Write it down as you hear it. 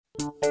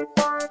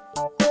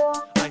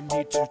I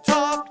need to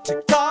talk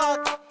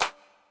TikTok.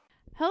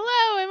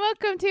 Hello and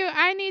welcome to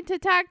I Need to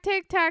Talk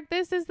TikTok.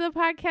 This is the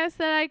podcast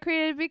that I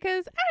created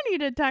because I need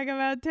to talk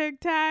about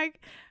TikTok.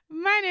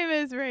 My name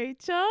is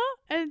Rachel,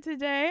 and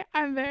today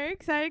I'm very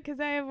excited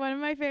because I have one of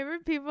my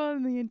favorite people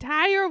in the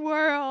entire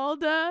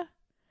world.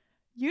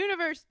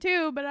 Universe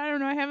too, but I don't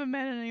know. I haven't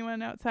met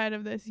anyone outside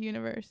of this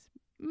universe.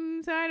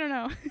 So I don't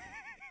know.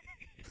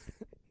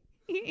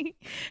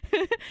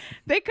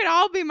 They could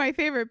all be my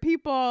favorite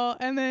people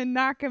and then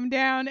knock them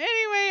down.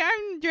 Anyway,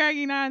 I'm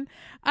dragging on.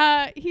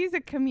 He's a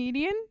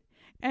comedian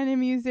and a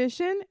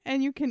musician,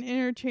 and you can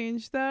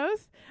interchange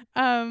those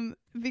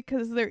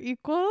because they're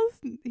equals.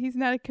 He's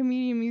not a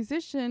comedian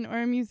musician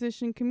or a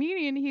musician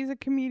comedian. He's a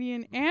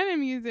comedian and a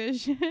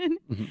musician.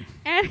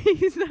 And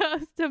he's the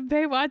host of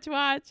Baywatch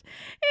Watch.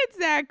 It's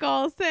Zach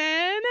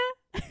Olson.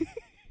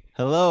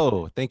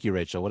 Hello. Thank you,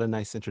 Rachel. What a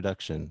nice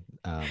introduction.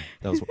 That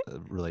was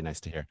really nice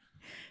to hear.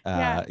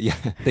 Yeah.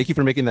 Thank you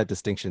for making that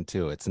distinction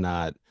too. It's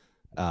not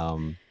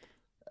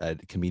a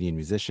comedian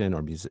musician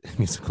or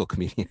musical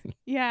comedian.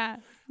 Yeah,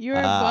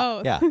 you're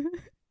both. Yeah.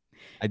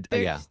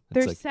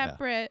 They're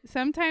separate.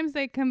 Sometimes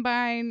they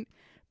combine,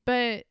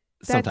 but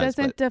that Sometimes,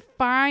 doesn't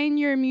define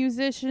your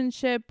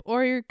musicianship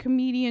or your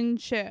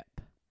comedianship.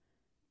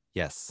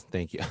 Yes.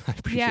 Thank you. I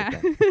appreciate Yeah.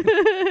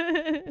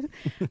 that.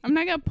 I'm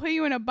not gonna put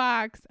you in a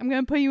box. I'm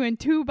gonna put you in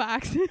two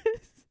boxes.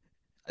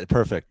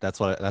 Perfect.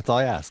 That's all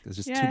I ask. It's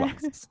just Yeah. two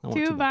boxes. I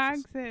want Two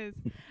boxes.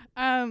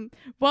 boxes.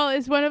 Well,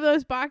 is one of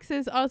those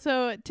boxes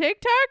also a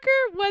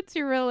TikToker? What's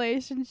your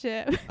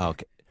relationship?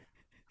 Okay.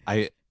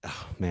 I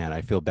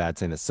feel bad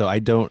saying this. So I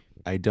don't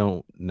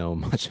know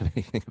much of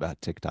anything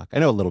about TikTok. I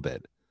know a little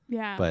bit,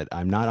 Yeah. but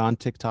I'm not on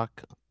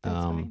TikTok. That's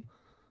fine.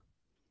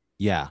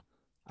 Yeah.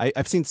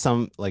 I've seen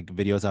some like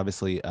videos,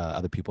 obviously,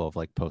 other people have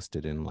like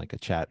posted in like a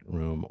chat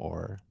room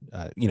or,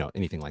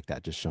 anything like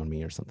that, just shown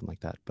me or something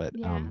like that. But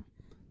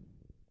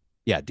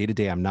day to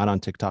day, I'm not on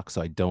TikTok,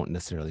 so I don't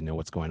necessarily know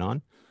what's going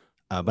on.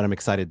 But I'm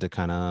excited to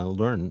kind of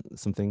learn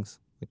some things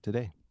like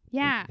today.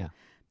 Yeah. Yeah.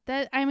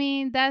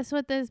 That's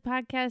what this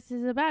podcast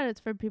is about. It's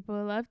for people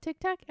who love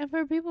TikTok and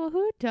for people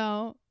who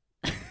don't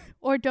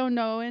or don't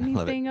know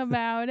anything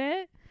about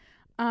it.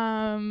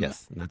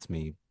 Yes, that's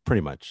me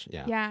pretty much.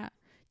 Yeah. Yeah.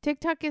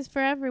 TikTok is for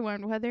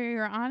everyone, whether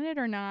you're on it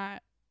or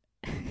not.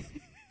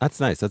 That's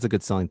nice. That's a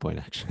good selling point,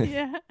 actually.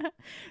 Yeah. Very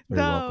So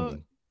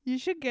welcoming. you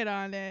should get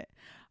on it.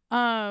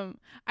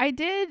 I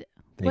did.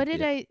 Thank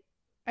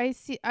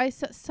you. I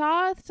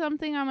saw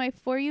something on my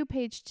For You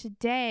page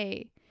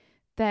today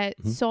that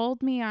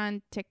sold me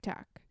on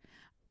TikTok.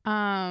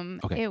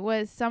 Okay. It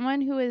was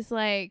someone who is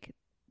like,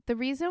 the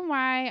reason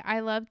why I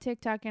love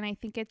TikTok and I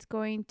think it's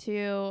going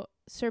to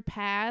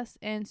surpass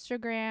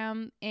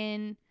Instagram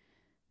in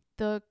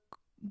the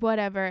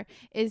whatever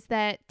is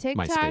that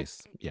TikTok.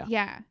 MySpace. Yeah.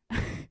 Yeah.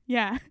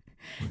 Yeah.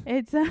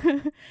 It's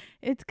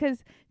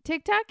because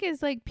TikTok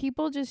is like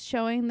people just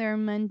showing their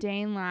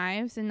mundane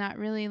lives and not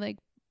really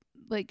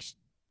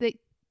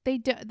they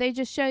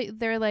just show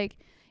they're like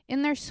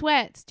in their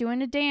sweats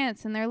doing a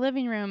dance in their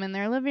living room, and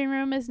their living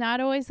room is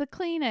not always the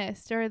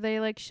cleanest, or they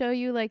like show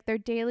you like their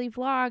daily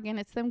vlog and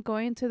it's them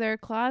going to their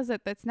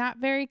closet that's not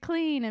very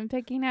clean and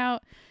picking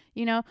out,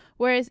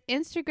 whereas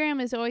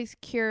Instagram is always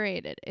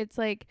curated. It's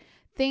like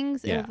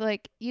things of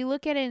like you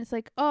look at it and it's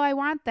like, oh, I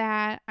want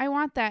that,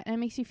 and it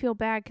makes you feel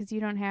bad because you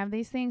don't have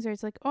these things, or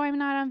it's like, oh, I'm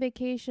not on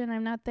vacation,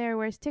 I'm not there,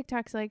 whereas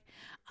TikTok's like,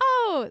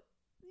 oh,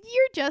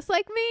 you're just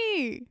like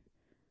me.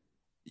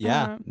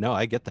 Yeah, no,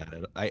 I get that.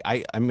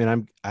 I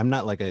mean, I'm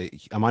not like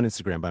I'm on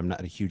Instagram, but I'm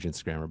not a huge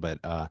Instagrammer,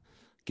 but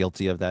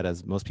guilty of that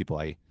as most people.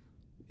 I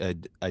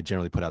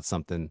generally put out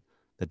something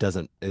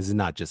that is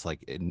not just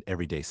like in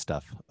everyday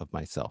stuff of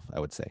myself, I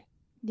would say.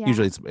 Yeah.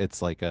 Usually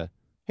it's like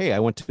hey, I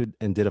went to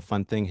and did a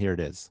fun thing, here it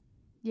is.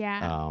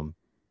 Yeah. I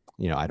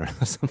don't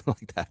know, something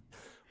like that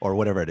or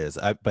whatever it is.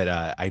 But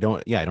I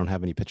don't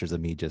have any pictures of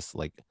me just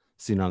like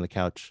sitting on the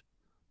couch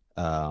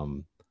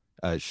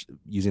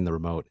using the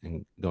remote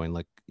and going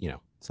like,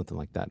 something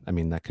like that. I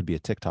mean, that could be a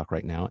TikTok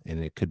right now,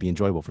 and it could be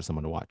enjoyable for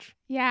someone to watch.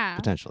 Yeah.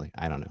 Potentially.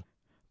 I don't know.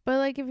 But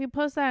like if you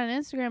post that on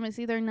Instagram, it's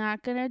either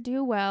not going to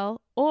do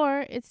well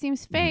or it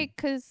seems fake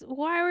because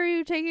why were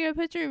you taking a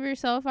picture of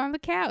yourself on the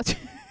couch?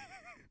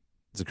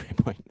 It's a great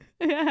point.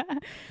 Yeah.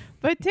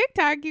 But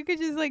TikTok, you could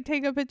just like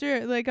take a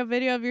picture, like a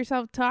video of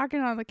yourself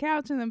talking on the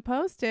couch and then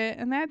post it.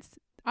 And that's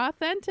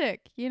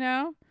authentic,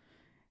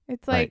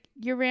 It's like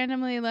you're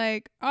randomly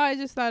like, oh, I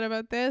just thought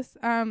about this.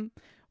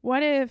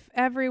 What if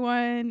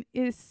everyone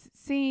is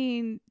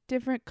seeing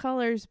different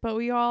colors, but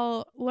we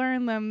all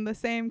learn them the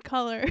same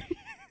color?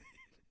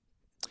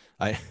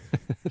 I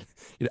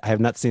have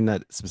not seen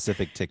that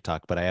specific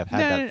TikTok, but I have had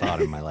that thought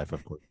in my life,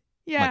 of course.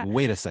 Yeah. Like,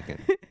 wait a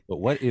second. But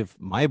what if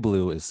my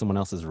blue is someone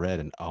else's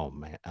red? And oh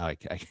man,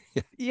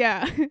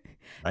 yeah.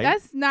 Right?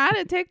 That's not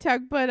a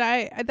TikTok, but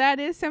that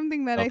is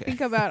something that I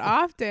think about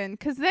often.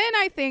 Because then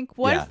I think,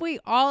 what if we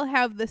all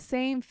have the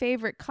same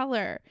favorite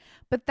color?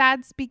 But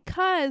that's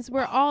because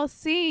we're all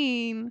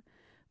seeing,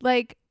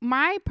 like,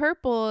 my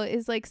purple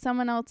is like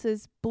someone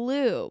else's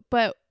blue,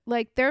 but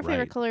like their favorite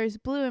Right. color is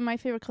blue and my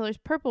favorite color is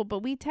purple, but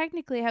we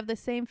technically have the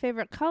same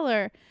favorite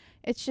color.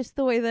 It's just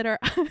the way that our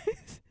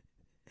eyes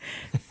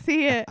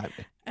see it.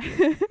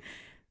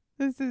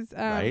 This is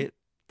Right?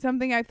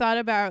 something I thought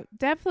about.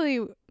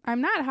 Definitely,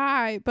 I'm not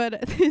high, but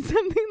it's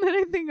something that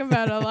I think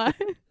about a lot.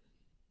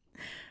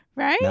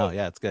 Right? No,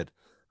 yeah, it's good.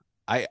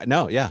 I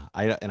no, yeah.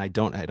 I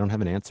don't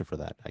have an answer for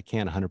that. I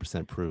can't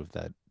 100% prove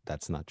that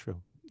that's not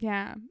true.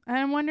 Yeah. And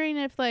I'm wondering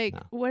if, like,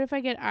 No. what if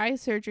I get eye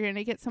surgery and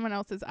I get someone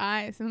else's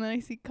eyes and then I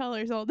see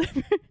colors all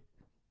different?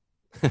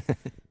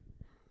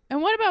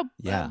 And what about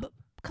Yeah.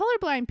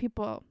 colorblind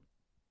people?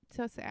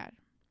 So sad.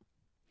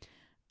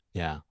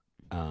 Yeah.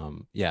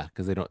 Yeah,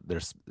 because they don't.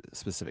 There's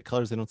specific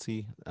colors they don't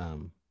see.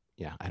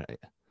 Yeah.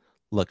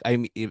 Look, I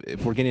mean,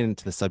 if we're getting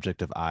into the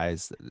subject of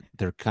eyes,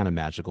 they're kind of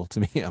magical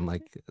to me. I'm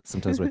like,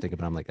 sometimes when I think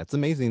about it, I'm like, that's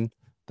amazing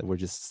that we're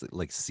just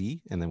like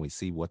see, and then we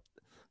see what,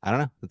 I don't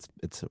know.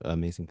 It's an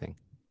amazing thing.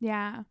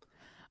 Yeah.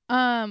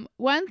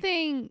 One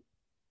thing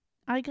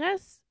I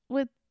guess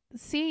with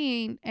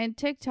seeing and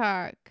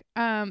TikTok,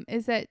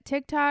 is that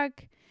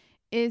TikTok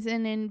is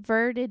an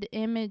inverted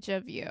image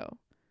of you.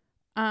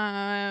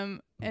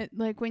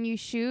 Like when you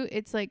shoot,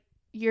 it's like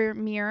your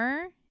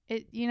mirror.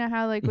 It, you know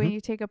how like when Mhm.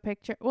 you take a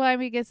picture. Well, I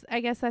mean, I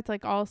guess that's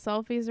like all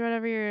selfies or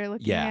whatever you're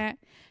looking Yeah. at.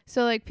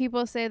 So like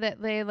people say that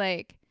they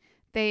like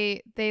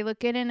they look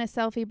good in a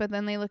selfie, but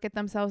then they look at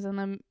themselves in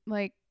them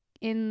like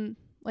in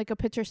like a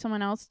picture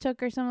someone else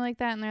took or something like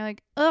that, and they're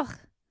like, ugh,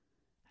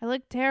 I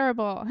look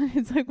terrible.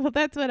 It's like, well,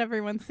 that's what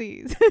everyone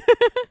sees.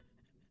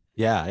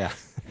 Yeah.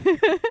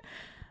 Yeah.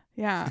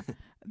 Yeah.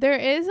 There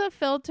is a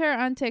filter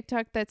on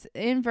TikTok that's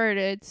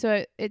inverted,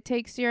 so it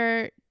takes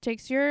your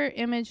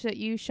image that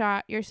you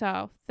shot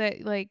yourself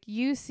that like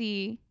you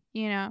see,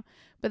 you know,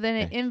 but then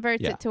it Okay.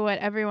 inverts Yeah. it to what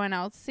everyone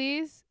else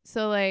sees.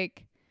 So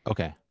like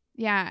Okay.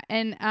 yeah,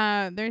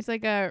 and there's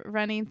like a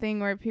running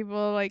thing where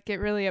people like get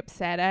really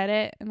upset at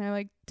it and they're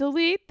like,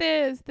 delete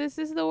this. This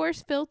is the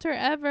worst filter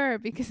ever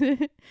because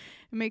it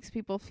makes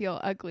people feel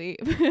ugly.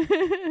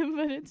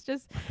 But it's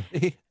just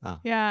Oh.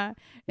 yeah.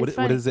 What It's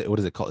what funny. is it? What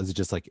is it called? Is it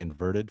just like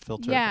inverted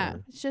filter? Yeah,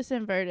 Or? it's just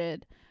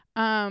inverted.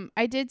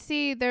 I did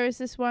see there was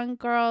this one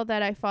girl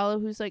that I follow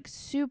who's like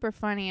super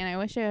funny, and I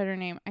wish I had her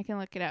name. I can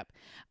look it up.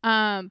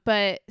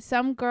 But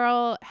some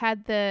girl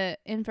had the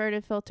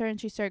inverted filter and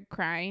she started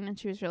crying and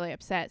she was really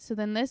upset. So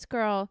then this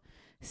girl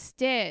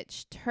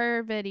stitched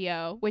her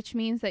video, which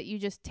means that you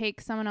just take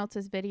someone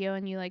else's video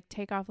and you like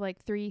take off like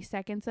 3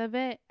 seconds of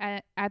it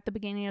at the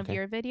beginning of Okay.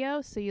 your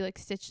video. So you like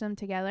stitch them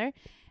together.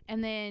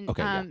 And then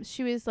Okay, yeah.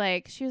 she was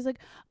like,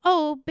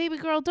 oh, baby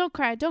girl, don't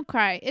cry.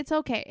 It's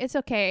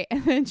okay.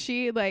 And then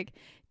she like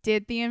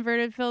did the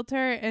inverted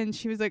filter and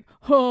she was like,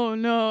 oh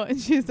no.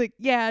 And she was like,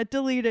 yeah,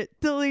 delete it.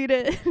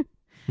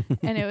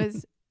 And it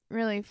was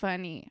really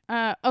funny.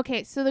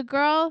 Okay, so the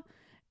girl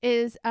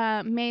is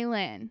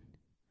Maylin,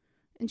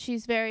 and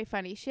she's very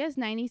funny. She has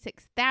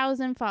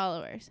 96,000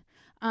 followers.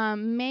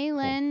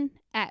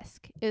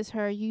 Maylin-esque is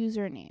her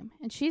username,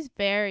 and she's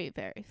very,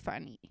 very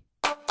funny.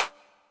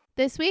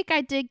 This week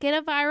I did get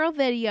a viral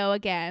video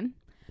again.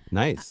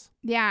 Nice.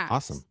 Yeah.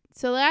 Awesome.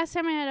 So last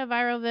time I had a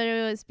viral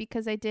video was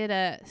because I did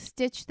a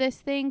stitch this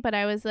thing, but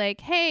I was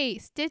like, hey,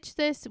 stitch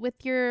this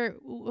with your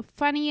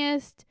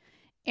funniest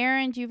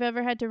errand you've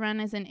ever had to run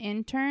as an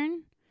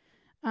intern.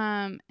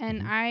 And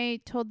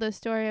I told the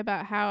story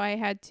about how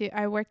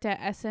I worked at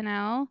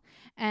SNL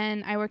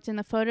and I worked in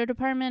the photo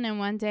department, and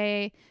one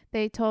day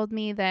they told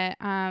me that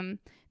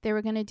they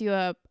were going to do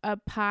a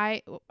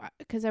pie,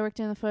 because I worked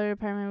in the photo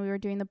department. We were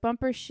doing the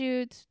bumper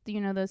shoots, you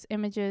know, those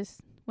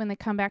images when they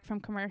come back from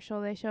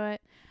commercial, they show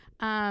it.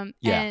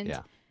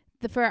 Yeah.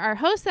 For our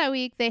host that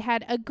week, they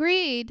had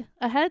agreed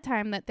ahead of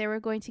time that they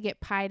were going to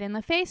get pied in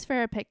the face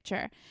for a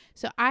picture.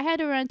 So I had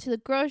to run to the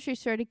grocery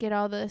store to get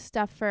all the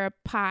stuff for a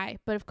pie.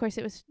 But of course,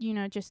 it was, you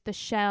know, just the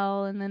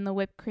shell and then the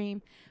whipped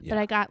cream. Yeah.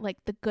 But I got like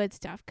the good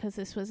stuff because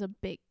this was a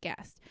big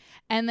guest.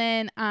 And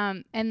then,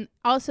 and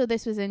also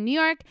this was in New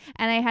York,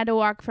 and I had to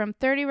walk from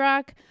 30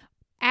 Rock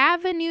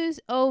avenues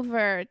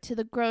over to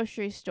the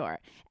grocery store.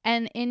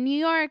 And in New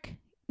York,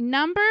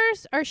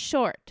 numbers are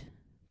short.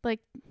 Like,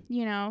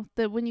 you know,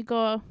 when you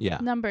go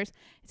numbers,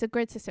 it's a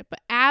grid system. But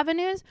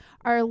avenues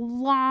are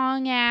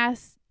long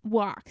ass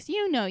walks.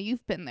 You know,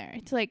 you've been there.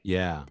 It's like,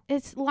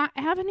 it's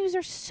avenues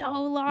are so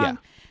long. Yeah.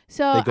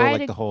 So they go I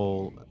like the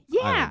whole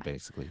island,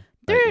 basically.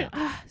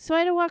 So I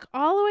had to walk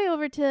all the way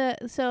over to,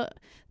 so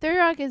 30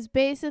 Rock is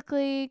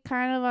basically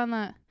kind of on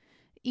the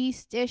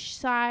east-ish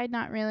side.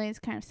 Not really, it's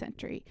kind of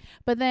century.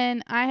 But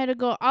then I had to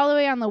go all the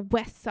way on the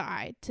west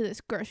side to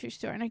this grocery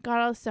store, and I got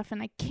all the stuff,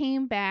 and I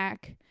came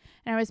back.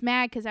 And I was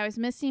mad because I was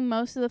missing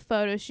most of the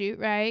photo shoot,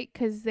 right?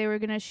 Because they were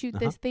going to shoot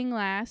this thing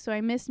last. So I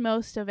missed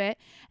most of it.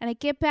 And I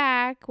get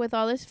back with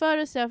all this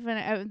photo stuff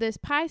and this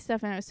pie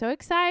stuff. And I was so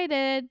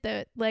excited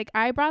that, like,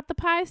 I brought the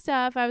pie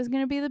stuff. I was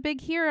going to be the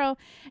big hero.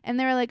 And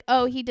they were like,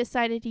 oh, he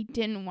decided he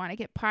didn't want to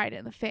get pied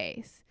in the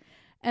face.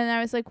 And I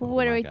was like, well,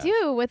 what do I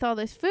do with all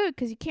this food?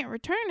 Because you can't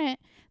return it.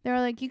 They were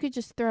like, you could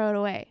just throw it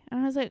away.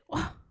 And I was like,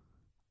 oh.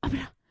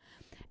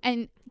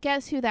 And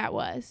guess who that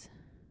was?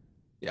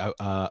 Yeah.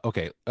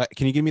 Okay.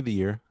 Can you give me the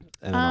year,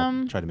 and then I'll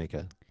Um, try to make a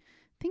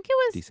I think it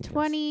was decent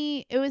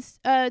guess.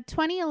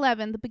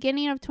 2011, the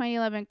beginning of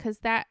 2011, because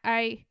that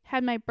I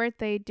had my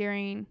birthday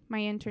during my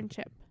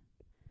internship.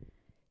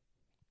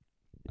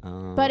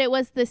 But it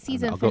was the I don't know.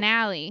 season I'll go.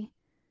 finale,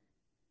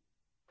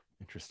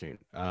 Interesting.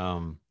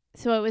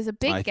 so it was a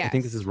big I guess.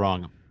 think this is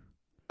wrong.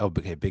 Oh,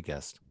 okay. Big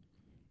guess.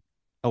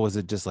 Oh, was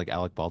it just like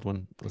Alec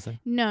Baldwin? Was there?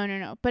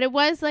 No. But it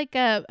was like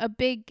a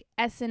big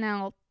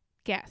SNL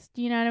guest.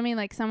 You know what I mean?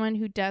 Like someone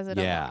who does it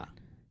a Yeah. lot.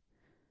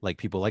 Like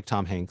people like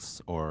Tom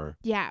Hanks or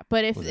Yeah,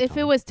 but if Was it if Tom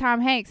it Hanks? was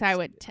Tom Hanks, I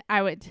would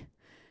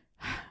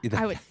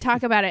I would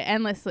talk about it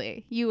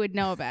endlessly. You would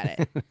know about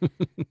it.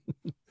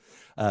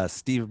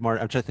 Steve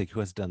Martin. I'm trying to think who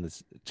has done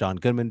this. John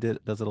Goodman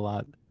does it a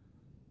lot.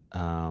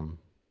 Um,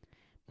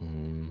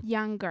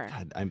 Younger.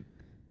 God, I'm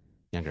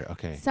younger.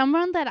 Okay,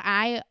 Someone that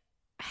I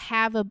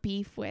have a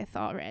beef with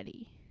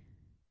already.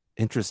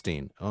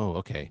 interesting. Oh,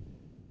 okay.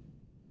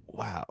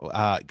 Wow.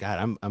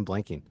 God, I'm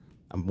blanking.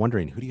 I'm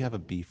wondering who do you have a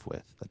beef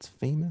with that's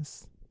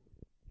famous?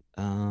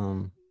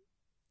 Um,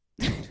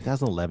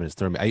 2011 is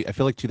throwing me. I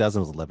feel like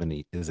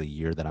 2011 is a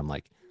year that I'm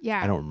like I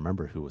Yeah. don't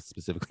remember who was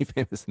specifically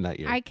famous in that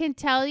year. I can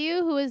tell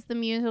you who is the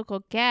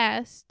musical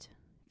guest.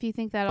 If you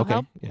think that'll Okay,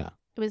 help. yeah,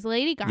 It was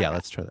Lady Gaga. yeah.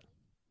 Let's try that.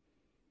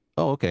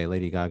 Oh, okay.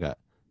 Lady Gaga.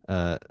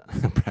 Uh,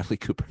 Bradley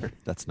Cooper.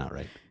 That's not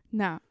right.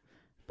 No.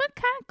 But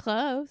kind of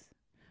close.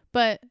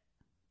 But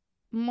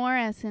more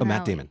SNL. Oh,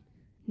 Matt Damon.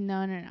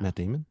 No. Matt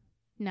Damon.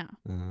 No.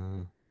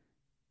 Ben-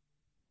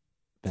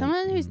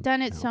 Someone who's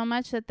done it no. so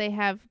much that they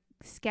have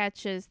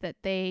sketches that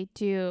they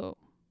do.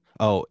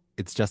 Oh,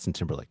 it's Justin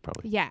Timberlake,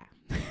 probably. Yeah.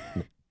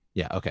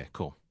 Yeah. Okay.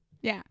 Cool.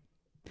 Yeah.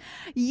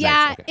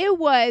 Yeah, okay. it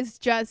was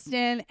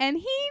Justin, and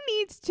he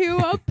needs to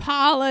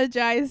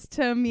apologize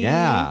to me.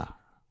 Yeah.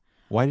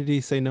 Why did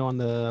he say no on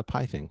the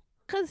pie thing?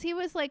 Because he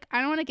was like, I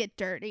don't want to get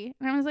dirty.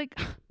 And I was like,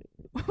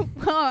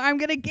 well, I'm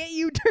going to get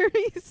you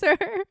dirty, sir.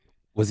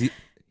 Was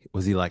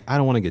he like, I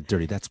don't want to get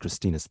dirty. That's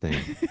Christina's thing.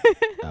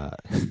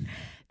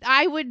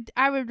 I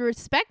would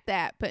respect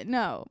that, but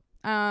no.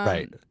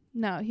 Right.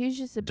 No, he was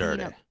just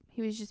Dirty.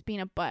 he was just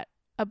being a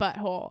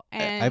butthole.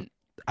 And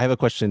I have a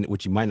question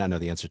which you might not know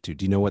the answer to.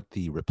 Do you know what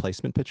the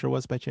replacement picture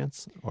was by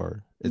chance,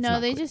 or it's no,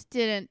 not they clear? just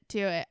didn't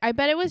do it. I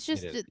bet it was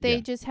just they Yeah.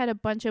 just had a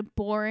bunch of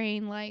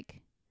boring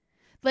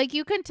like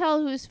you can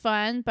tell who's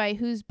fun by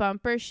whose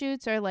bumper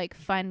shoots are like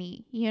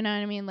funny. You know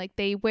what I mean? Like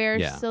they wear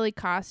Yeah. silly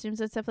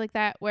costumes and stuff like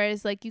that.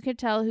 Whereas like you could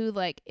tell who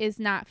like is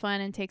not fun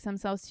and takes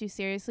themselves too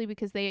seriously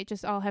because they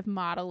just all have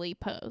model-y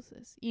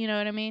poses. You know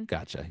what I mean?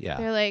 Gotcha. Yeah.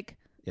 They're like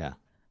Yeah.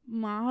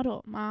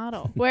 model.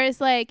 Whereas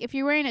like if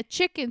you're wearing a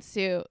chicken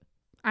suit,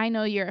 I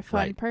know you're a fun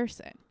Right.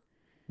 person.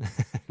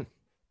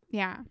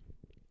 Yeah.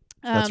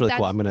 That's really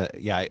cool. I'm gonna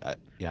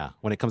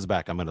when it comes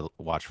back, I'm gonna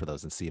watch for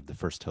those and see if the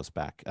first host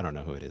back. I don't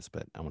know who it is,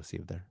 but I want to see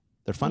if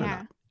they're fun or Yeah.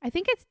 not. I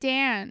think it's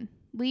Dan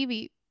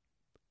Levy.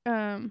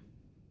 Or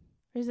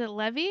is it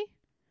Levy?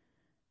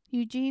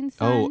 Eugene's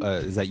son? Oh,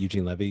 is that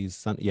Eugene Levy's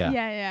son? Yeah.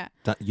 Yeah.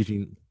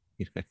 Eugene.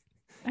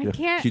 I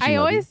can't.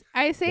 Eugene Levy?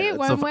 I say Yeah, it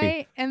that's so one funny.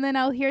 way, and then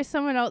I'll hear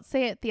someone else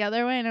say it the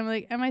other way, and I'm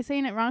like, am I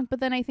saying it wrong? But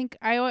then I think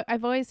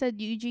I've always said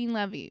Eugene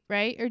Levy,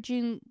 right? Or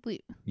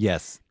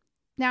Yes.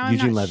 Now I'm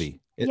Eugene not Levy.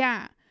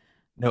 yeah.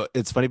 No,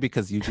 it's funny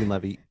because Eugene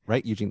Levy,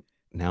 right? Eugene.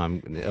 Now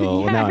I'm. Yeah,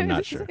 Now I'm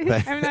not sure.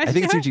 But I'm not I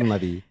think it's sure. Eugene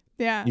Levy.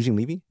 Yeah. Eugene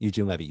Levy.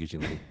 Eugene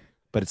Levy.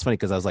 But it's funny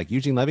because I was like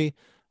Eugene Levy.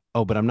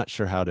 Oh, but I'm not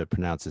sure how to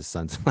pronounce his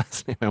son's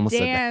last name. I almost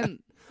said that. Dan.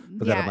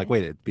 But then I'm like,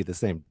 wait, it'd be the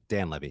same.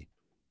 Dan Levy.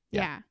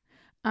 Yeah. Yeah.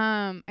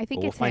 I think But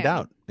we'll it's find him.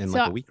 out in So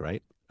like a week,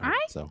 right?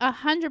 So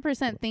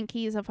 100% think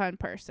he's a fun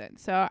person.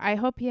 So I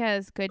hope he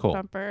has good Cool.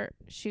 bumper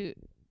shoot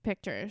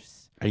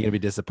pictures. are you gonna be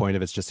disappointed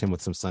if it's just him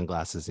with some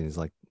sunglasses and he's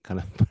like kind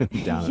of putting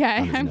him down?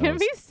 Yeah, on his I'm gonna nose?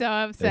 be so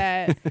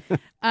upset.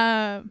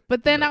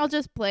 But then Right. I'll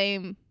just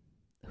blame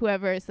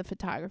whoever is the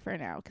photographer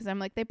now because I'm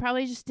like they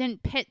probably just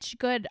didn't pitch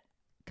good.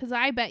 Because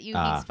I bet you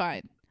he's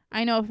fun.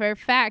 I know for a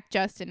fact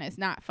Justin is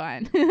not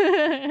fun.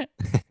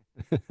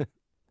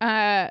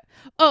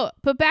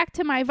 But back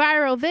to my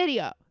viral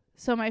video.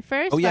 So my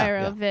first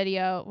viral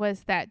video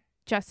was that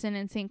Justin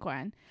and Sync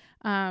one,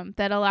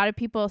 that a lot of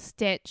people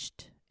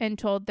stitched and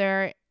told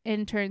their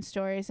intern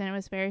stories, and it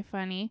was very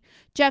funny.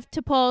 Jeff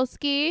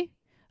Topolsky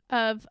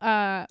of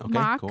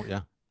Mock, cool,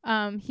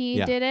 yeah.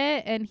 he did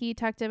it, and he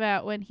talked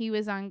about when he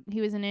was an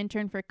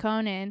intern for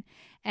Conan,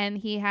 and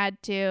he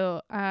had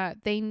to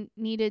they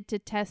needed to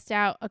test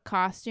out a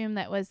costume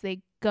that was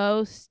the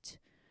ghost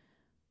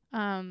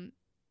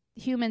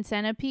human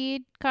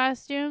centipede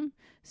costume.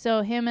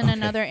 So him and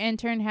another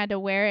intern had to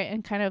wear it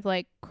and kind of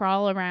like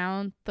crawl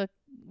around the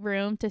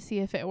room to see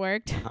if it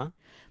worked. And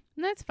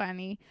that's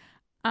funny.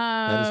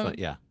 That is fun.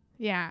 Yeah.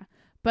 Yeah.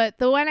 But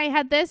the one I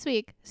had this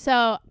week.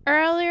 So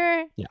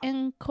earlier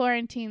in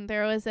quarantine,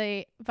 there was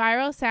a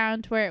viral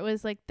sound where it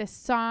was like this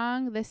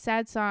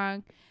sad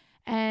song.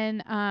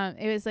 And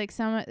it was like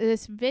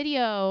this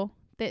video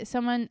that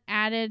someone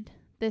added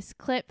this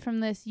clip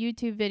from this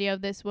YouTube video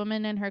of this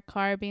woman in her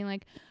car being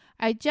like,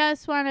 I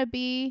just want to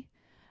be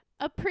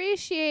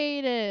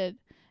appreciated.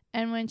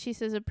 And when she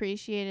says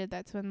appreciated,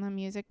 that's when the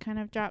music kind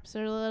of drops a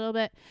little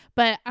bit.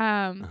 But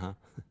Uh-huh.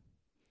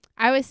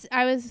 I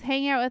was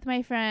hanging out with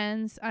my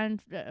friends on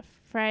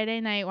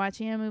Friday night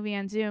watching a movie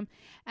on Zoom,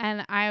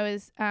 and I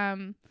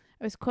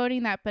was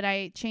quoting that, but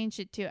I changed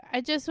it to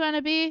I just want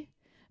to be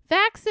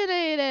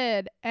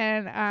vaccinated.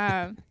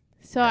 And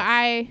so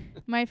Yes.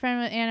 my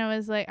friend Anna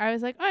was like, I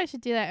was like, oh, I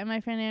should do that, and my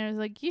friend Anna was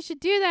like, you should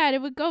do that,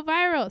 it would go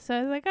viral. So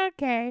I was like,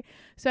 okay.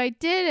 So I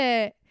did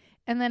it,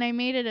 and then I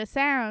made it a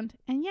sound,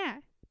 and yeah,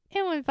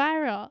 it went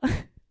viral.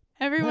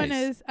 Everyone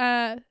Nice.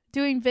 is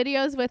doing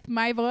videos with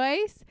my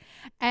voice,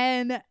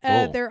 and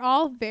Cool. they're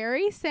all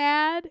very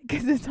sad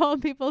because it's all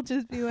people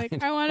just be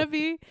like, I want to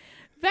be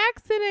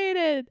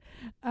vaccinated.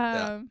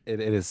 Yeah, Um,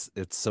 it's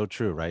so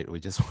true, right? We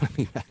just want to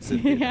be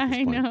vaccinated yeah, at this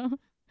I point. know.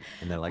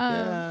 And they're like,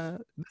 Um,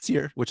 this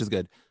year, which is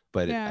good,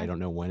 but I yeah, don't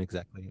know when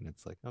exactly. And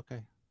it's like, okay,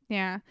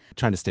 yeah,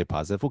 trying to stay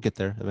positive. We'll get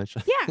there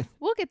eventually. yeah.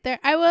 We'll get there.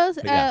 I was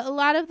But yeah, a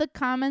lot of the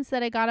comments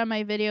that I got on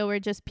my video were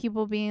just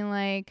people being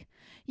like,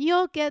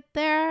 "You'll get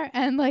there,"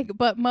 and like,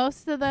 but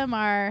most of them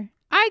are.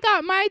 I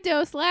got my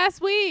dose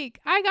last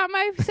week. I got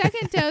my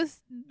second dose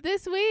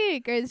this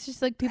week. Or it's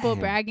just like people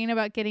dang. bragging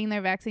about getting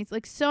their vaccines.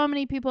 Like so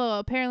many people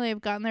apparently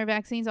have gotten their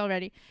vaccines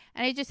already.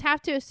 And I just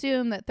have to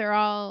assume that they're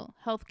all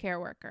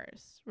healthcare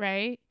workers,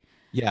 right?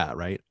 Yeah,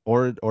 right.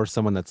 Or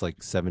someone that's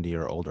like 70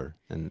 or older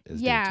and is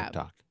doing Yeah,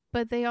 TikTok.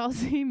 but they all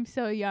seem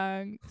so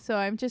young. So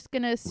I'm just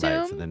going to Right.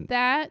 So assume then,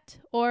 that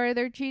or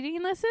they're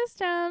cheating the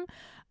system.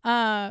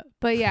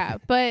 But yeah,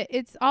 but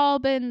it's all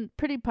been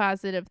pretty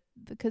positive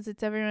because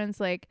it's everyone's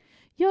like,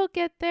 you'll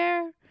get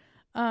there.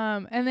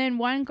 And then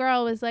one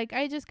girl was like,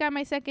 I just got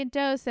my second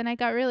dose and I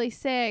got really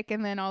sick.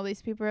 And then all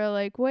these people are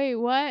like, wait,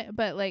 what?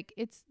 But like,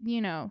 it's,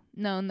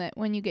 known that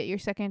when you get your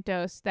second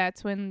dose,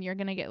 that's when you're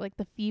going to get like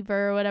the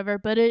fever or whatever,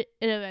 but it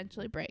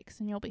eventually breaks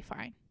and you'll be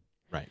fine.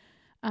 right.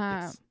 Um,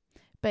 Yes.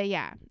 but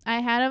yeah, I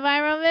had a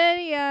viral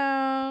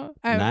video.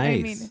 I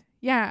mean, Nice.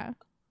 yeah,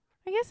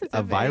 I guess it's A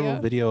a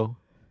viral video.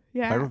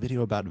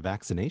 Yeah. about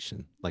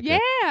vaccination. Like a,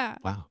 Yeah.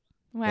 wow.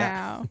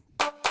 Yeah. Wow.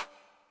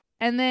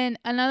 And then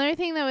another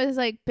thing that was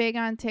like big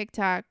on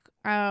TikTok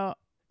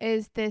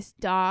is this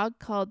dog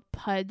called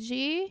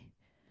Pudgy.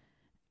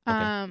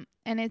 Okay.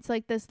 And it's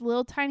like this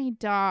little tiny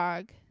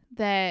dog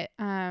that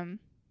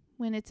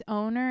when its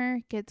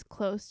owner gets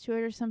close to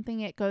it or something,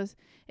 it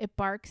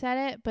barks at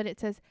it, but it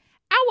says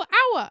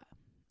owa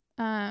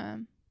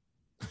owa.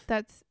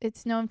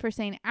 It's known for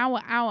saying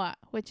owa owa,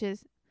 which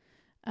is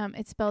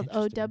it's spelled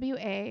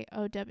Interesting.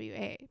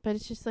 OWA, but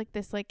it's just like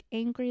this like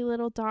angry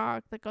little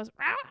dog that goes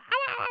ow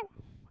ow ow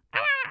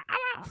ow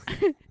ow.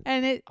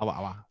 And it Awa,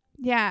 awa.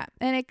 yeah,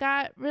 and it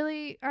got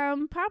really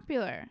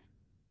popular.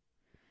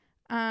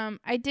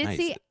 I did Nice.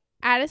 see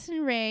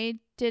Addison Rae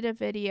did a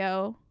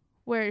video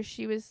where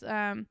she's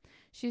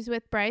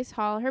with Bryce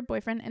Hall, her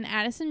boyfriend, and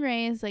Addison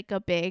Rae is like a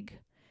big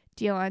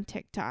deal on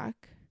TikTok.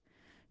 Okay.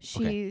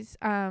 She's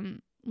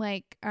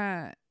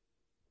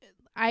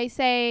I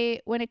say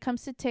when it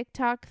comes to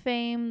TikTok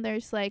fame,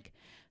 there's like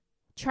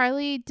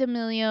Charlie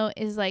D'Amelio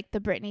is like the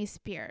Britney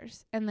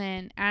Spears, and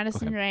then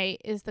Addison Okay. Rae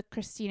is the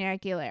Christina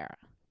Aguilera.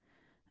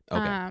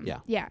 Okay. Yeah.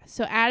 Yeah.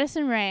 So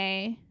Addison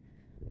Rae,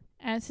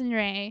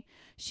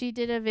 she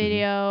did a Mm-hmm.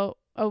 video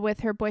with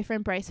her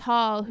boyfriend Bryce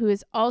Hall, who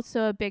is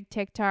also a big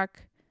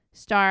TikTok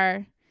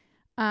star.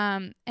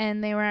 And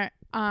they were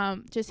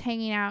just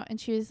hanging out, and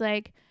she was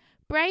like,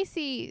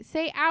 Brycey,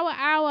 say owa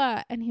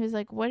owa. And he was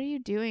like, what are you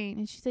doing?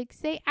 And she's like,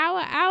 say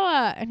owa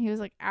owa. And he was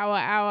like, owa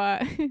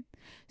owa.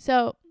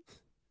 So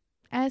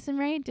Addison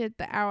Rae did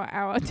the owa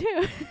owa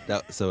too.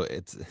 So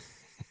it's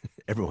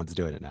everyone's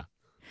doing it now.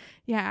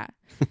 Yeah.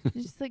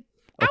 Just like,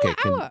 Okay. owa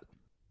owa.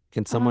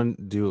 Can Uh-huh. someone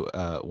do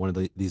one of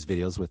these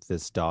videos with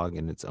this dog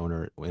and its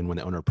owner? And when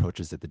the owner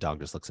approaches it, the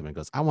dog just looks at him and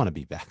goes, "I want to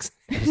be vaccinated.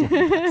 I just want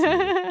to be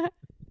vaccinated."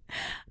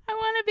 I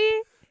want to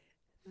be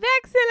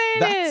vaccinated.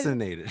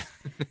 Vaccinated.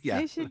 Yeah.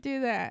 They should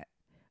do that.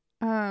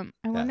 I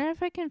Yeah. wonder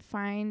if I can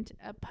find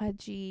a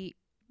Pudgy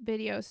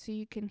video so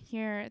you can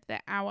hear the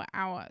owa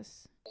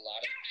owas.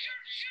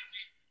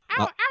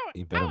 Ow, Uh, ow,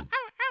 you ow, better. ow,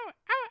 ow, ow,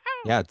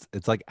 ow, Yeah.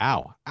 It's like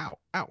ow, ow,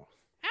 ow.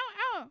 ow,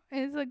 ow.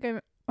 It's like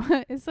a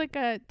it's like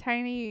a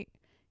tiny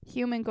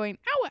human going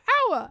ow,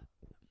 ow.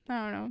 I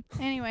don't know.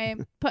 Anyway,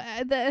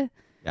 but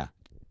Yeah.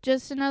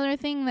 just another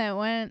thing that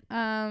went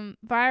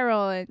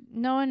viral and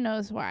no one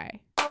knows why.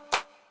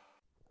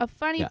 A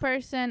funny Yeah.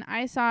 person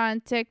I saw on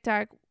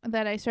TikTok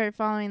that I started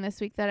following this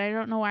week that I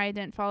don't know why I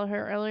didn't follow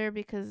her earlier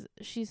because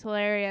she's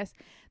hilarious.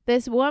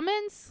 This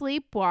woman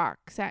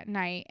sleepwalks at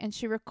night and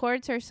she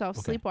records herself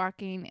Okay.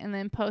 sleepwalking and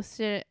then posts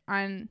it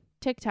on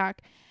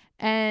TikTok,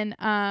 and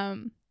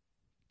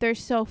they're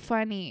so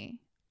funny.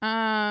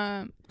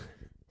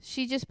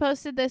 She just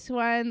posted this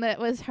one that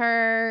was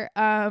her.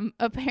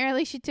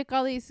 Apparently she took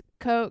all these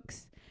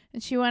Cokes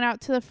and she went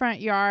out to the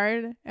front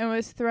yard and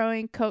was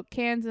throwing Coke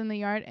cans in the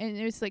yard, and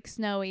it was like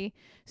snowy.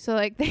 So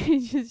like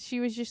she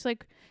was just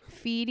like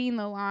feeding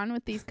the lawn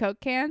with these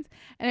Coke cans,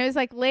 and it was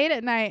like late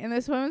at night, and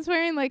this woman's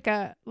wearing like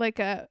a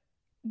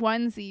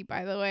onesie,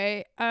 by the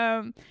way.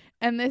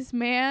 And this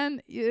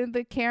man,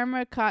 the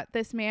camera caught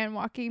this man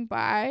walking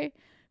by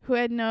who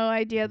had no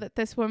idea that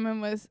this woman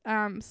was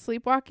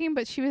sleepwalking,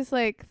 but she was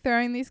like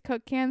throwing these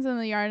Coke cans in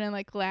the yard and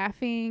like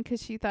laughing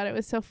because she thought it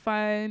was so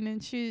fun,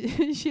 and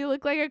she she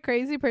looked like a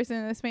crazy person.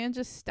 And this man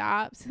just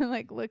stops and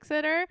like looks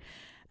at her,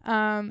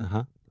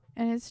 Uh-huh.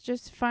 and it's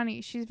just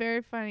funny. She's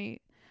very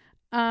funny.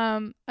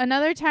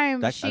 Another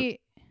time That- she,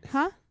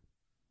 huh?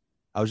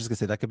 I was just gonna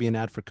say that could be an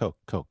ad for Coke.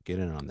 Coke, get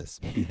in on this.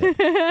 Use Coke!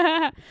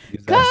 that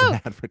as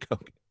an ad for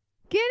Coke.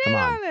 Get in Come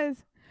on. on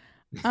this.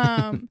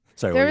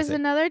 Sorry, There what was were you saying?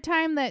 another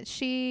time that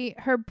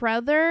her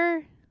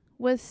brother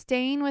was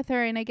staying with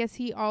her, and I guess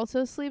he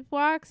also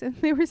sleepwalks, and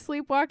they were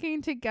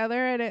sleepwalking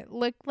together, and it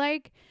looked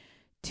like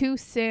two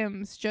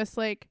Sims just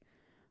like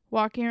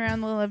walking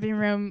around the living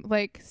room,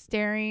 like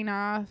staring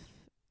off.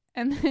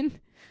 And then,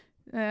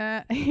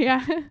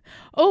 yeah.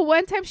 Oh,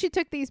 one time she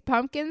took these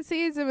pumpkin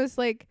seeds and was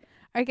like,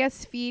 I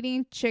guess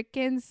feeding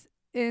chickens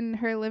in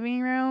her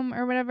living room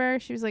or whatever.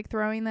 She was like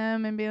throwing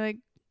them and being like,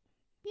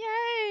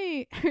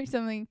 yay, or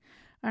something.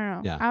 I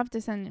don't know. Yeah. I'll have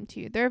to send them to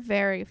you. They're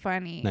very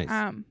funny.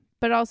 Nice.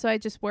 But also I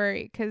just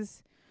worry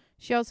because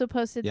she also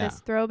posted Yeah. this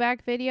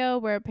throwback video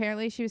where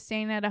apparently she was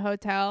staying at a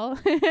hotel.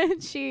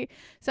 And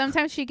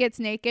sometimes she gets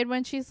naked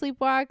when she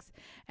sleepwalks,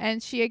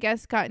 and she, I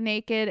guess, got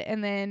naked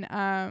and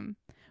then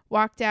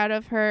walked out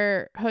of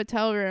her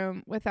hotel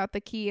room without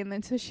the key, and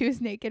then so she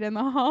was naked in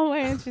the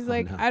hallway, and she's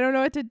like, no. I don't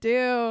know what to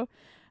do.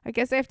 I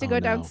guess I have to go No.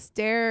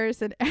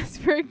 downstairs and ask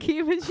for a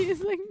key, but she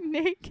was like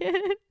naked.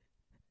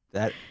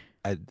 That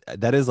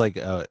is like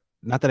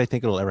not that I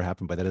think it'll ever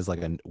happen, but that is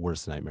like a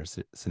worst nightmare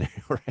scenario,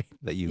 right?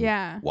 That you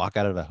Yeah. walk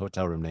out of a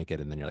hotel room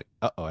naked, and then you're like,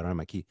 oh, I don't have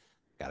my key.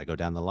 Gotta go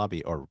down the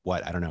lobby, or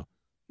what? I don't know.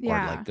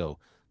 Yeah. Or like go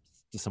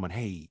to someone,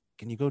 hey,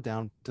 can you go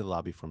down to the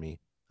lobby for me?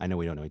 I know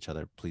we don't know each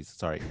other. Please,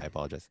 sorry, I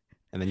apologize.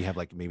 And then you have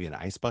like maybe an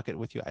ice bucket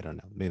with you. I don't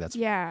know. Maybe that's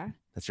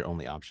your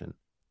only option.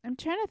 I'm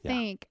trying to Yeah.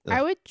 think. Ugh.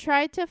 I would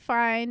try to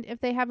find, if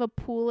they have a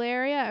pool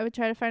area, I would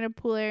try to find a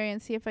pool area and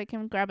see if I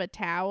can grab a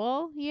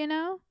towel,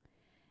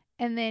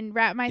 and then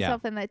wrap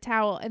myself in the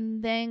towel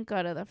and then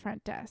go to the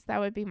front desk.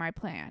 That would be my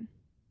plan.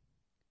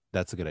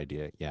 That's a good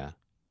idea. Yeah.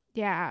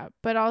 Yeah.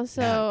 But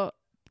also,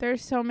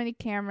 there's so many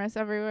cameras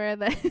everywhere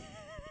that.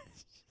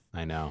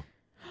 I know.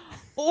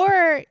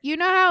 Or, you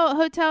know how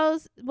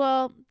hotels,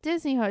 well,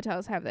 Disney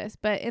hotels have this,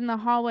 but in the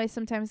hallway,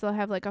 sometimes they'll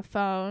have like a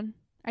phone.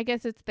 I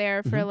guess it's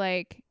there for Mhm.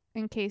 like,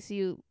 in case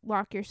you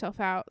lock yourself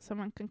out,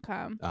 someone can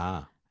come.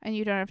 Ah, And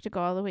you don't have to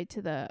go all the way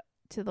to the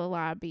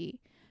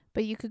lobby,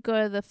 but you could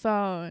go to the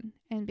phone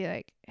and be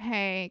like,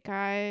 hey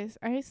guys,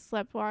 I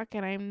sleptwalk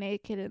and I'm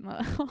naked in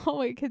the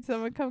hallway. Could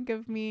someone come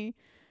give me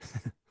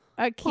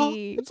a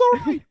key? it's all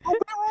right. I'll be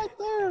right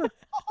there.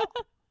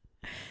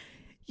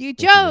 You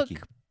Thank you, joke,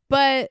 Mickey.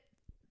 but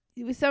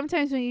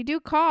sometimes when you do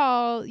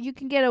call, you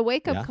can get a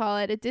wake up Yeah. call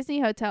at a Disney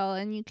hotel,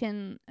 and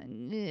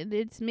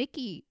it's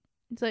Mickey.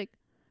 It's like,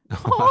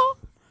 oh,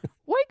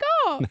 wake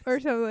up, or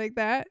something like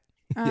that.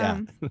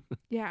 Yeah.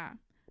 Yeah.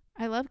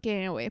 I love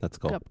getting a wake That's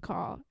cool. up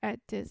call at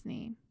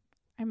Disney.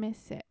 I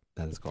miss it.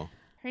 That is cool.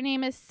 Her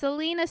name is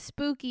Selena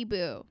Spooky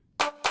Boo.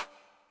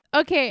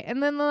 Okay,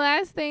 and then the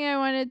last thing I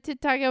wanted to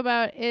talk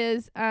about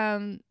is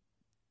a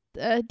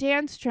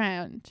dance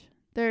trend.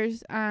 There's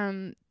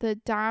the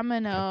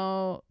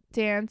domino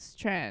dance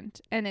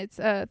trend, and it's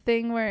a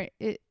thing where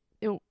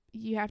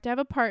you have to have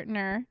a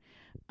partner,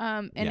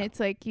 and Yeah. it's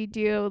like you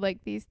do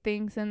like these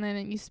things, and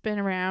then you spin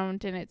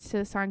around, and it's to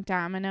the song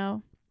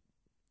Domino.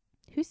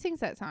 Who sings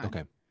that song?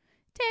 Okay.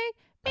 Take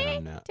I me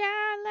don't know.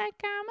 down like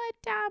I'm a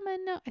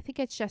domino. I think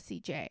it's Jessie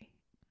J.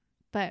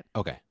 But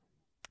Okay.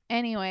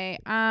 anyway,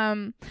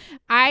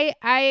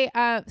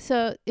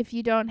 so if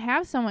you don't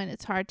have someone,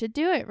 it's hard to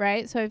do it,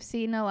 right? So I've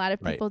seen a lot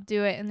of Right. people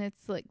do it, and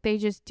it's like they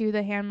just do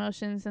the hand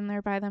motions and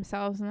they're by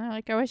themselves, and they're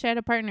like, I wish I had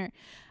a partner.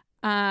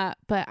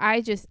 But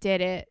I just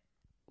did it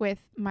with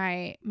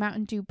my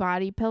Mountain Dew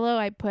body pillow.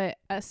 I put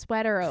a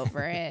sweater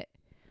over it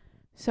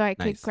so I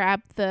could Nice.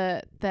 grab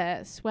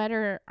the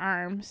sweater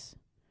arms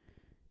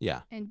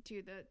Yeah. and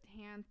do the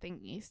hand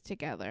thingies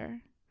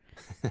together.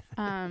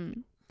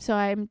 So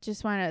I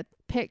just want to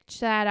pitch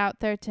that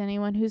out there to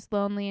anyone who's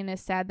lonely and is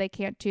sad they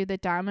can't do the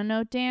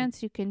domino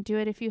dance. You can do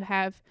it if you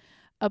have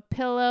a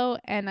pillow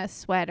and a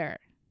sweater.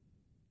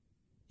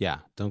 Yeah.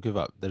 Don't give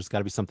up. There's got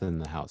to be something in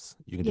the house.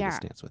 You can do Yeah. this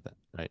dance with it,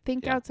 right?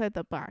 Think Yeah. outside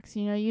the box.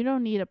 You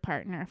don't need a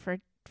partner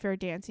for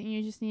dancing.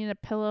 You just need a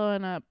pillow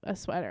and a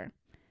sweater.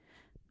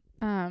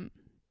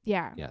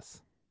 Yeah.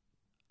 Yes.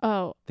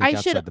 Oh, Think I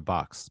outside should. the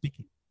box.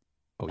 Speaking.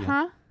 Oh yeah.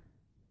 Huh?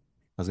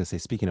 I was gonna say,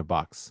 speaking of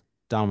box,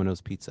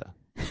 Domino's Pizza.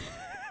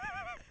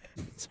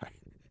 Sorry.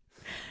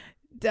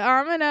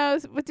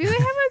 Domino's. But do they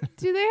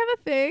have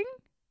a thing?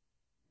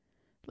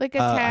 Like a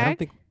I tag? don't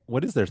think.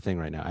 What is their thing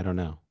right now? I don't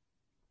know.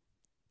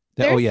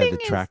 Their Oh yeah, thing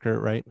the is- tracker,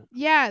 right?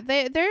 Yeah,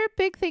 their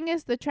big thing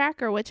is the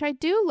tracker, which I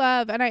do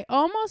love, and I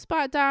almost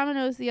bought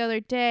Domino's the other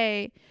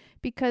day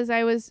because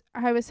I was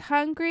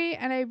hungry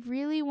and I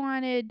really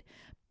wanted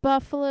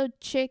buffalo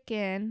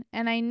chicken,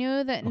 and I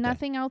knew that Okay.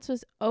 nothing else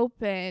was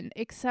open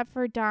except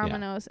for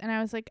Domino's, and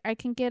I was like, I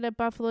can get a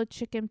buffalo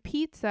chicken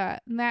pizza,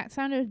 and that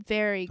sounded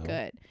very Oh.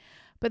 good.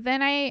 But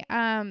then I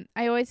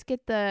always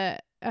get the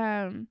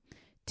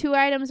 2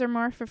 items or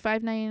more for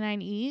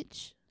 $5.99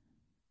 each.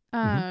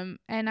 And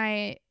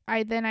I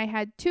then I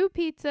had 2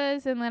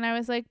 pizzas, and then I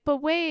was like, but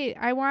wait,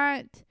 I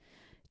want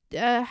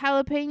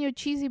jalapeno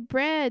cheesy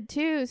bread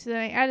too. So then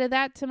I added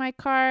that to my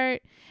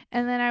cart,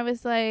 and then I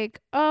was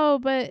like, oh,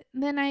 but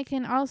then I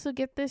can also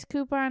get this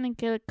coupon and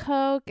get a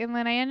Coke, and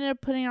then I ended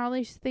up putting all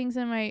these things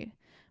in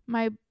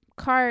my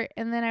cart,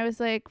 and then I was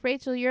like,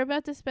 Rachel, you're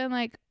about to spend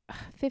like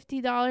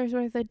 $50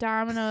 worth of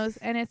Domino's,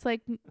 and it's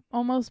like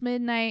almost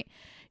midnight.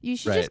 You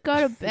should just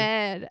go to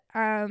bed,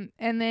 and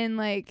then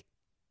like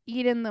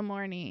eat in the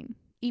morning,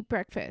 eat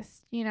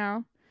breakfast, you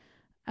know.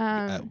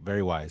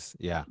 Very wise.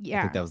 Yeah.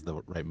 I think that was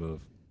the right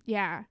move.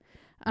 Yeah.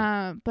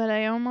 But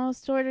I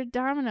almost ordered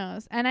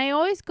Domino's, and I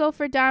always go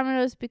for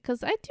Domino's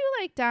because I do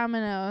like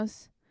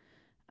Domino's.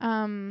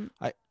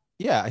 I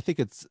think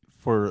it's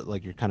for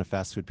like your kind of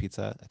fast food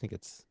pizza. I think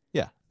it's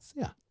yeah.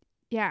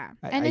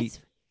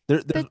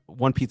 There's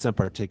one pizza in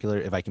particular.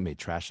 If I can make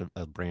trash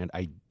a brand,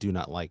 I do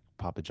not like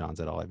Papa John's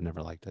at all. I've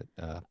never liked it.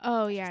 No,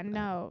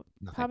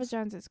 Papa thanks.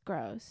 John's is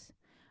gross.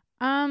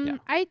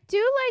 I do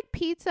like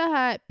Pizza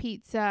Hut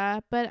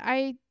pizza, but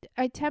I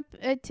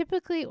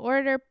typically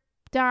order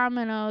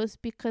Domino's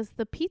because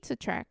the pizza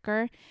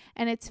tracker,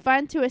 and it's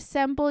fun to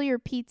assemble your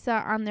pizza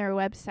on their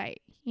website.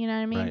 You know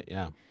what I mean? Right.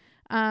 Yeah.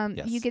 You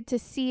Yes. get to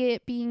see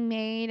it being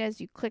made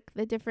as you click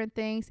the different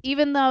things.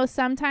 Even though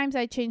sometimes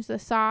I change the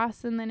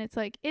sauce, and then it's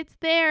like it's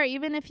there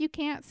even if you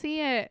can't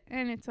see it,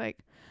 and it's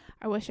like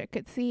I wish I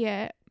could see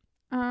it.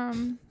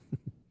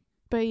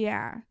 But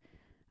yeah.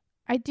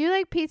 I do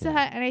like Pizza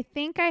Hut, and I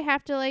think I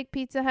have to like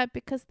Pizza Hut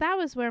because that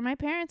was where my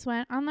parents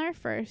went on their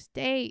first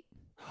date.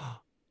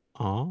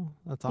 Oh,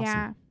 that's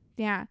awesome.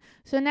 Yeah.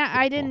 So now Pretty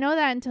I didn't cool. know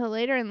that until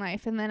later in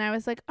life, and then I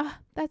was like, oh,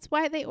 that's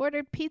why they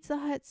ordered Pizza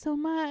Hut so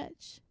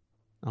much.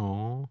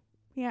 Oh,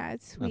 Yeah,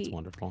 it's sweet. that's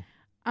wonderful.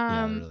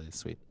 Yeah, it really is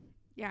sweet.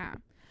 Yeah.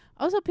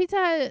 Also, Pizza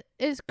Hut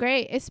is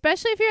great,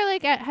 especially if you're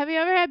like have you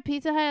ever had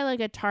Pizza Hut at like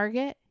a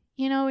Target?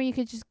 You know, where you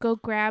could just go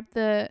grab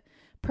the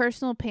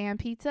personal pan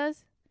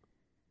pizzas?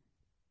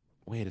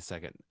 Wait a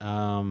second.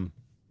 I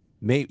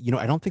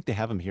don't think they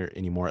have them here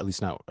anymore. At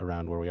least not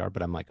around where we are.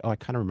 But I'm like, oh, I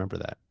kind of remember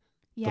that.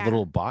 Yeah. The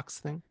little box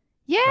thing.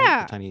 Yeah.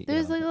 Right? The tiny.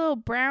 There's like a little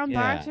brown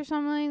box Yeah. or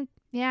something.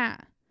 Yeah.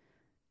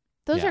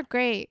 Those Yeah. are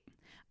great.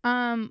 Those are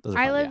I fun,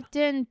 yeah. lived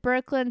in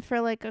Brooklyn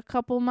for like a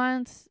couple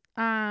months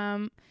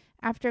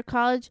after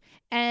college,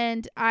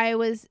 and I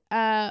was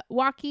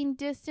walking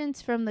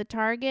distance from the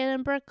Target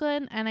in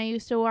Brooklyn, and I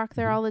used to walk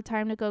there all the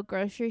time to go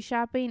grocery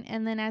shopping,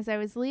 and then as I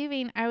was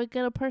leaving, I would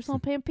get a personal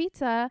pan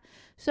pizza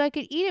so I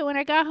could eat it when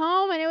I got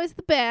home, and it was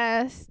the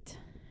best.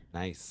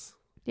 Nice.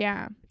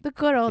 Yeah. The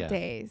good old Yeah.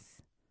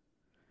 days.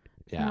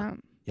 Yeah.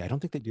 Yeah, I don't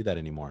think they do that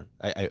anymore.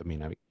 I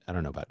mean, I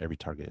don't know about every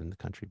Target in the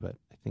country, but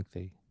I think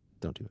they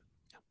don't do it.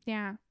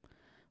 Yeah.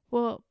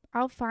 Well,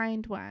 I'll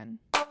find one.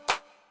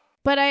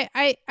 But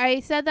I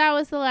said that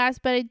was the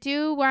last, but I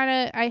do want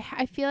to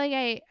I feel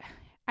like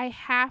I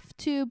have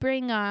to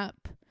bring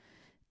up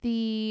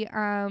the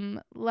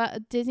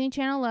Disney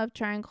Channel love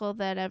triangle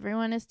that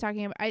everyone is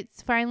talking about.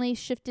 It's finally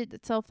shifted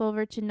itself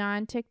over to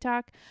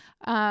non-TikTok.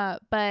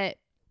 But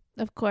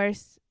of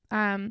course,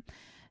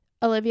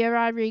 Olivia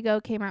Rodrigo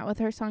came out with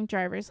her song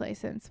Driver's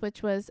License,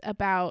 which was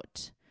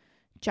about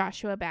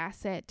Joshua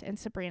Bassett and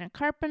Sabrina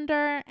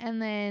Carpenter.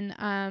 And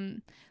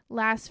then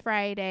last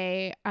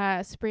Friday,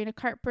 Sabrina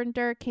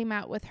Carpenter came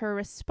out with her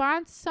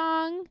response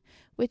song,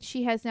 which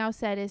she has now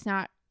said is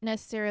not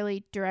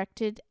necessarily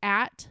directed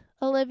at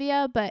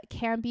Olivia, but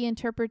can be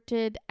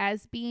interpreted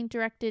as being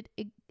directed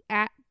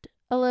at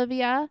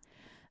Olivia.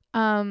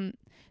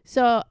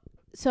 So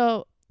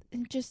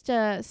just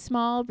a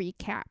small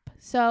recap.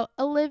 So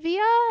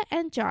Olivia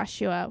and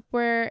Joshua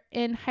were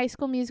in High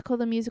School Musical,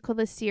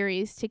 the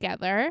series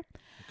together.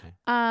 Okay.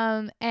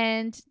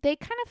 And they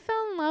kind of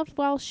fell in love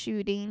while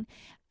shooting.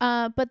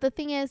 But the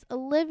thing is,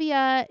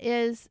 Olivia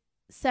is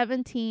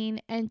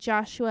 17 and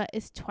Joshua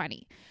is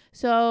 20.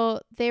 So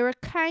they were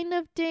kind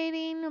of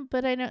dating,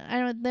 but I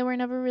don't they were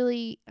never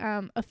really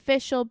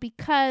official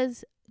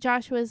because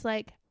Joshua's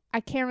like,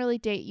 I can't really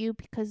date you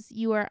because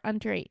you are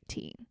under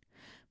 18,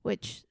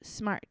 which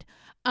smart.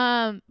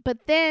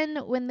 But then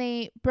when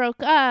they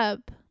broke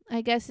up,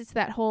 I guess it's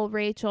that whole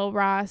Rachel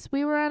Ross,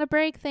 we were on a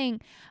break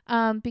thing,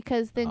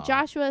 because then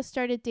Joshua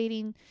started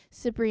dating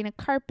Sabrina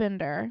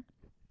Carpenter,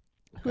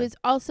 who is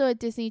also a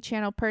Disney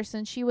Channel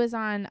person. She was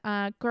on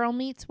Girl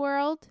Meets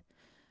World.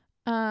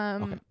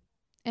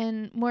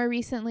 And more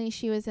recently,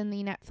 she was in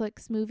the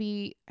Netflix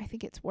movie, I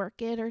think it's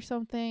Work It or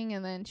something.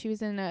 And then she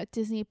was in a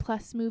Disney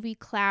Plus movie,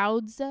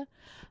 Clouds.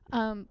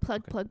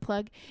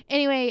 Plug.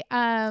 Anyway,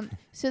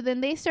 so then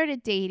they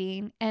started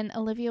dating, and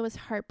Olivia was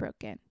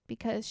heartbroken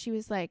because she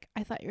was like,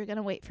 I thought you were going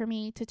to wait for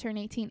me to turn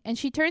 18. And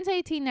she turns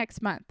 18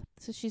 next month.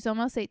 So she's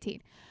almost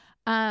 18.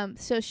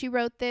 So she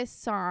wrote this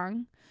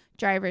song,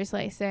 driver's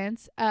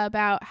license,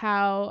 about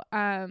how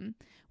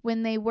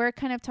when they were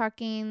kind of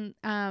talking,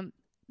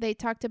 they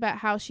talked about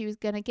how she was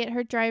going to get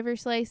her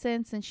driver's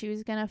license and she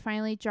was going to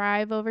finally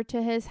drive over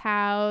to his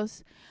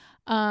house.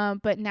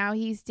 But now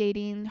he's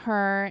dating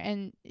her,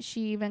 and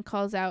she even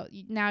calls out,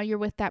 now you're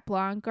with that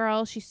blonde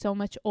girl. She's so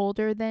much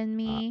older than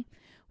me,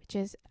 which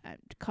is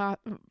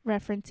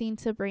referencing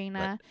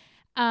Sabrina.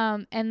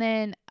 Right. And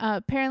then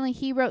apparently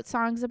he wrote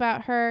songs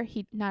about her.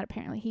 He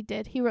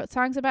did. He wrote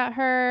songs about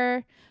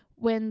her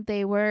when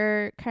they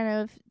were kind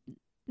of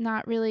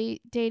not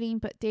really dating,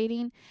 but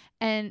dating.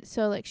 And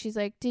so like she's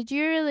like, did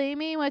you really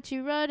mean what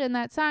you wrote in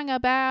that song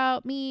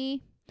about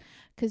me?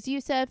 'Cause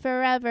you said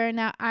forever,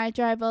 now I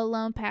drive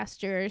alone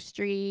past your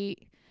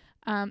street.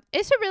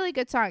 It's a really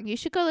good song. You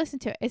should go listen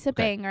to it. It's a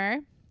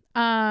banger.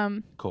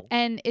 Cool.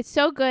 And it's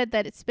so good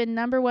that it's been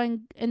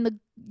 #1 in the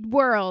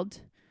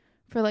world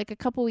for like a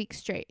couple weeks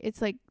straight.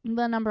 It's like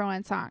the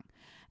 #1 song.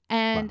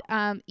 And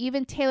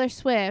even Taylor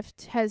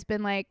Swift has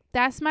been like,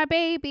 that's my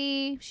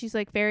baby. She's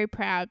like very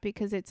proud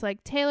because it's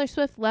like Taylor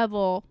Swift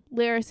level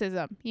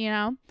lyricism, you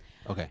know?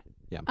 Okay.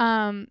 Yeah.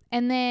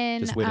 And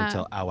then just wait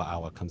until Awa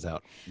Awa comes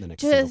out, the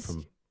next single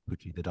from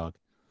Poochie the dog.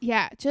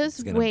 Yeah,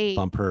 just gonna wait.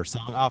 Bump her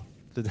song off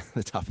the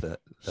top of the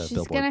she's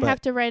billboard. She's gonna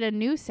have to write a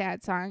new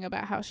sad song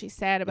about how she's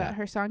sad about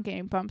her song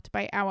getting bumped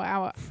by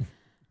Awa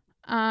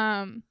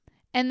Awa.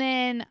 And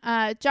then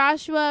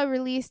Joshua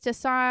released a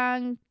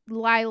song,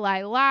 Lie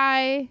Lie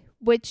Lie,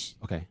 which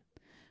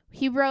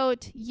he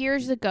wrote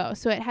years ago,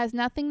 so it has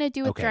nothing to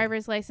do with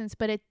driver's license,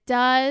 but it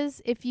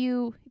does. If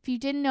you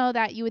didn't know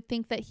that, you would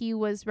think that he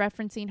was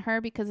referencing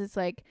her because it's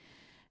like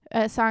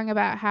a song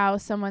about how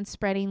someone's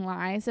spreading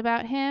lies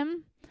about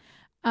him.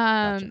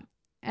 Gotcha.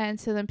 And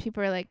so then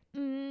people are like,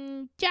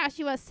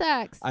 Joshua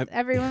sucks.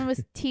 Everyone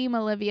was team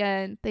Olivia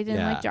and they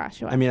didn't like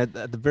Joshua. I mean, at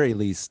the very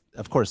least,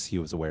 of course he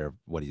was aware of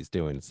what he's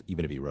doing.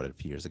 Even if he wrote it a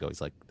few years ago,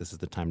 he's like, this is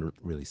the time to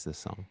release this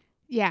song.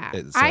 Yeah.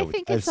 So I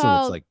think it's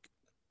all like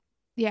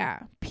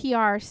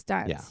PR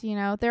stunts. Yeah. You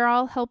know, they're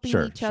all helping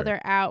each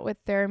other out with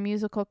their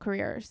musical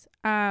careers.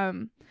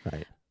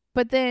 Right.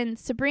 But then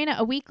Sabrina,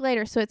 a week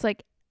later, so it's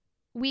like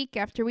week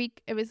after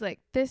week, it was like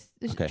this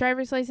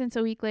driver's license,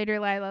 a week later,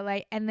 Lie Lie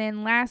Lie. And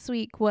then last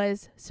week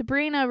was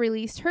Sabrina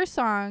released her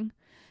song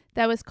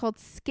that was called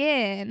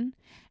Skin.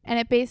 And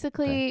it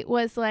basically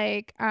was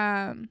like,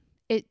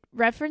 it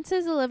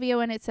references Olivia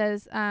when it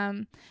says,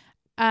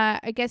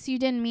 I guess you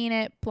didn't mean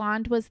it.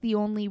 Blonde was the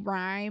only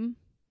rhyme.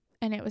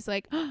 And it was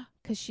like,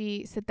 because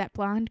she said that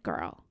blonde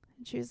girl.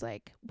 And she was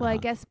like, well, I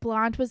guess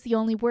blonde was the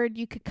only word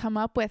you could come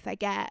up with, I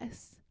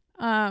guess.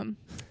 And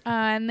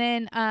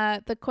then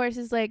the chorus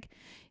is like,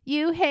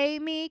 you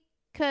hate me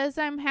because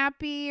I'm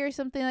happy or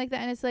something like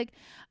that. And it's like,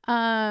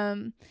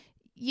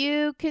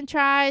 you can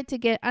try to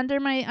get under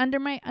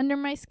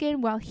my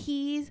skin while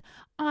he's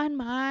on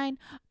mine,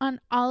 on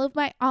all of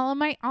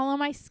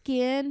my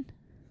skin.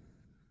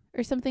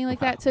 Or something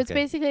like that. So it's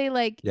basically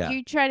like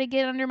you try to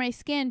get under my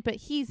skin, but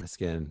he's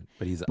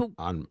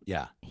on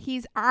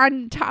he's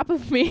on top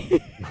of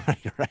me.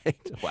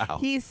 right. Wow.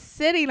 He's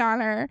sitting on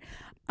her.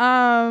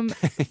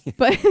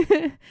 But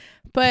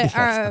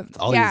that's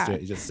all he's doing.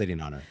 He's just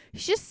sitting on her.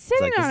 He's just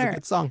sitting on her. It's a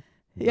good song.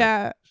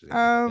 Yeah.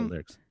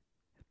 Lyrics.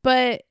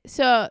 But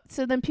so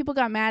then people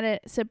got mad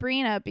at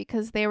Sabrina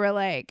because they were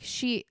like,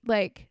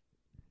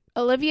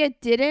 Olivia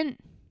didn't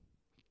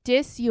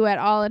diss you at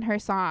all in her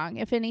song.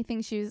 If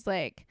anything, she was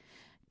like,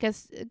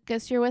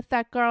 guess you're with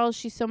that girl,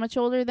 she's so much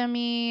older than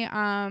me,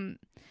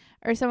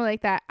 or something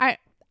like that.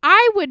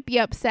 I would be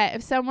upset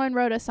if someone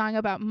wrote a song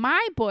about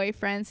my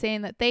boyfriend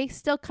saying that they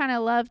still kind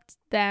of loved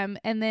them,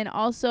 and then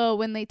also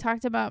when they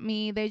talked about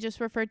me they just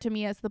referred to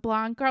me as the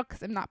blonde girl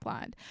because I'm not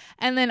blonde,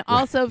 and then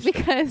also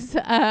because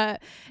and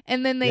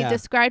then they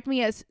described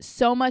me as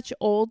so much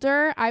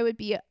older. I would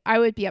be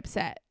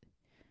upset.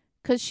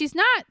 Because she's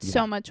not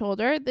so much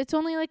older. It's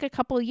only like a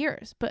couple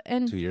years.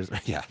 2 years?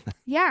 Yeah.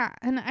 Yeah.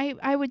 And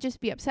I would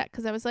just be upset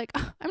because I was like,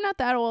 oh, I'm not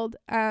that old.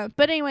 But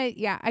anyway,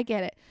 yeah, I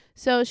get it.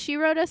 So she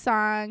wrote a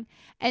song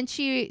and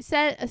she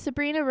said,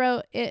 Sabrina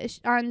wrote it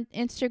on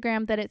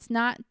Instagram that it's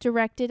not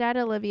directed at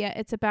Olivia.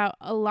 It's about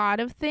a lot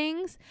of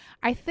things.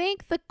 I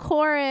think the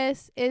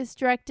chorus is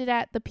directed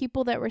at the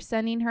people that were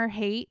sending her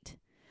hate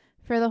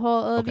for the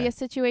whole Olivia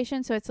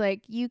situation. So it's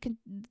like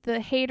the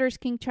haters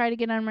can try to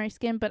get on my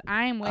skin, but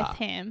I'm with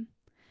him.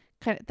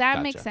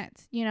 That makes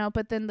sense, you know.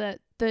 But then the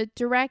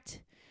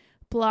direct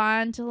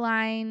blonde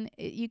line,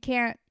 you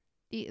can't.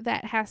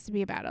 That has to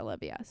be about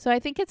Olivia. So I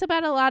think it's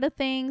about a lot of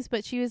things.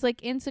 But she was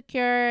like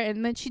insecure,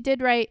 and then she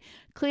did write.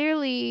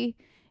 Clearly,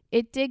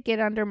 it did get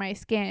under my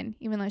skin,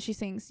 even though she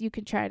sings, "You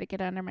can try to get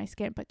under my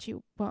skin, but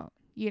you won't."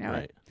 You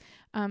know,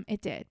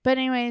 it did. But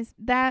anyways,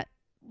 that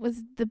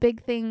was the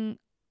big thing.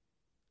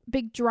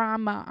 Big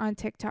drama on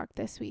TikTok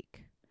this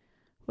week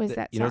was that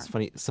song. You know, it's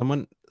funny.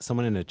 Someone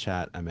in a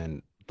chat,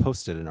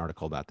 posted an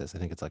article about this. I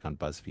think it's like on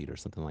BuzzFeed or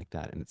something like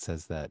that. And it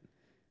says that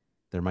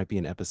there might be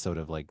an episode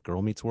of like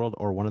Girl Meets World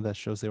or one of the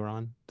shows they were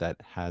on that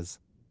has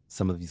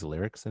some of these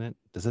lyrics in it.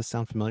 Does this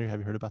sound familiar? Have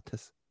you heard about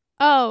this?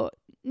 Oh,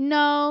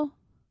 no.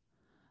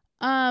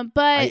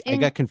 But I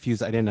got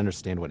confused. I didn't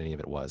understand what any of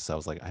it was, so I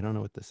was like, I don't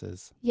know what this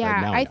is. But yeah,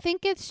 now I I know.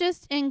 think it's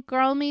just in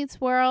Girl Meets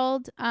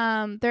World.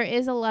 There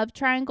is a love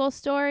triangle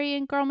story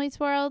in Girl Meets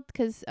World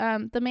because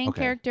the main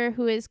Okay. character,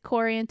 who is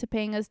Corey and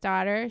Topanga's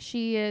daughter,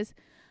 she is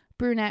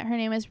brunette. Her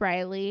name is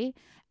Riley,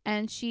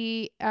 and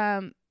she's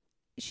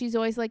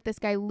always like this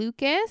guy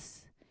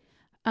Lucas.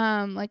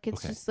 Like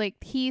it's Okay. just like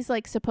he's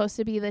like supposed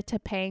to be the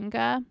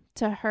Topanga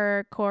to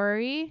her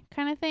Corey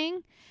kind of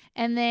thing.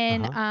 And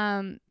then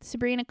Uh-huh.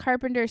 Sabrina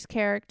Carpenter's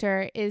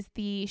character is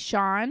the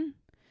Sean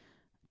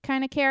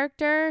kind of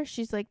character.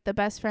 She's like the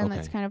best friend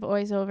that's Okay. kind of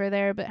always over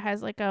there but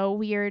has like a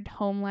weird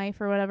home life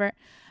or whatever.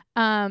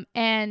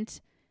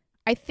 And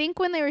I think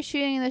when they were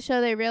shooting the show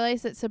they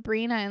realized that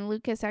Sabrina and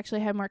Lucas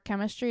actually had more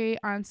chemistry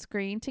on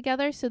screen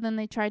together, so then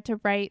they tried to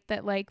write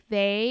that like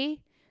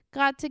they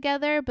got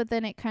together, but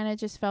then it kind of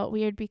just felt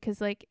weird because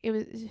like it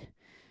was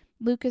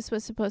Lucas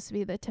was supposed to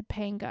be the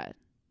Topanga,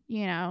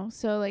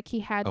 so like he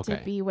had to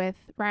Okay. be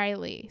with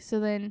Riley. So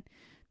then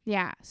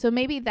yeah, so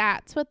maybe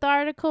that's what the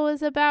article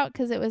was about,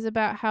 because it was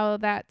about how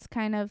that's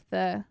kind of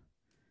the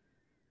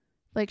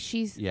like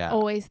she's Yeah,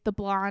 always the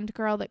blonde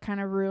girl that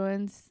kind of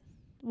ruins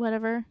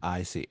whatever.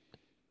 I see.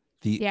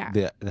 The Yeah.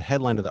 the the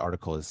headline of the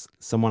article is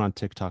someone on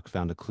TikTok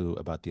found a clue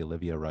about the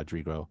Olivia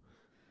Rodrigo,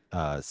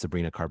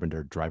 Sabrina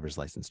Carpenter driver's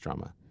license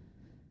drama.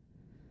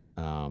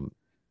 Um,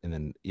 and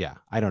then yeah,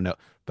 I don't know,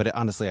 but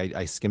honestly,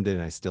 I skimmed it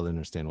and I still didn't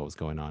understand what was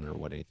going on or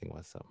what anything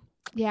was. So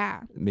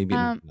Yeah. maybe it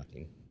means Um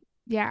nothing.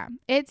 yeah.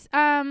 It's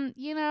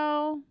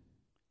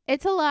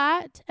it's a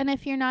lot, and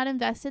if you're not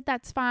invested,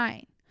 that's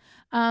fine.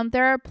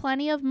 There are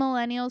plenty of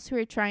millennials who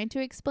are trying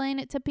to explain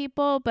it to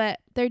people, but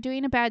they're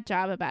doing a bad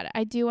job about it.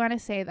 I do want to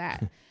say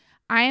that.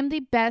 I am the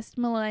best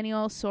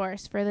millennial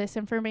source for this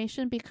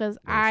information because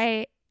Nice.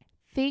 I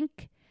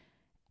think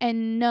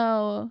and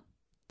know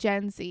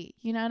Gen Z.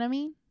 You know what I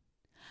mean?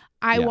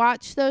 I Yeah.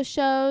 watch those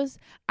shows.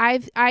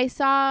 I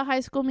saw High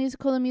School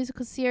Musical, the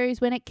musical series,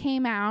 when it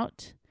came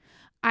out.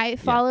 I Yeah.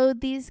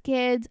 followed these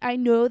kids. I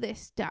know this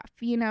stuff,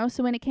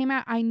 So when it came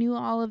out, I knew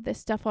all of this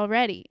stuff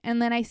already. And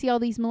then I see all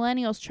these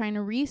millennials trying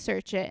to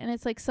research it, and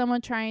it's like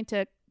someone trying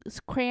to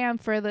cram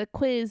for the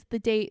quiz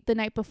the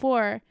night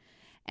before,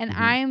 and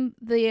Hmm. I'm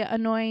the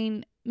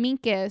annoying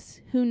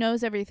Minkus who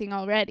knows everything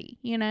already.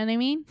 You know what I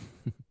mean?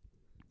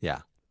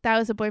 Yeah. That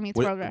was a Boy Meets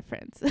What? World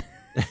reference.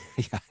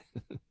 Yeah.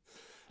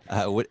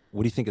 What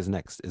do you think is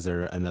next? Is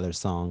there another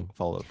song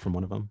followed from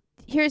one of them?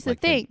 Here's the Like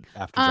the thing.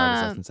 after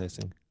driver's license, I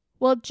assume.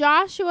 Well,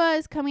 Joshua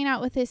is coming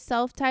out with his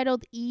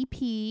self-titled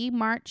EP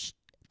March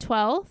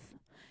 12th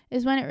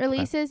is when it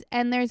releases,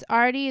 and there's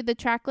already the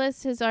track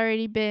list has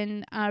already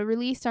been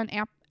released on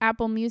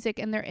Apple Music,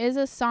 and there is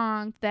a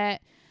song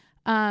that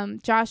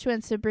Joshua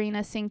and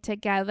Sabrina sing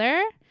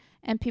together,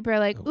 and people are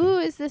like, Okay. "Ooh,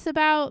 is this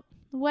about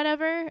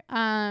whatever?"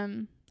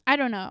 I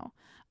don't know.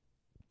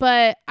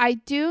 But I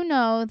do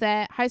know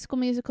that High School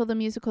Musical,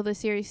 the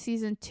series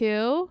season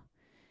 2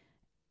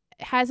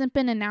 hasn't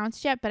been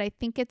announced yet, but I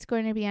think it's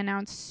going to be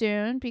announced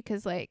soon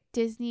because like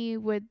Disney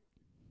would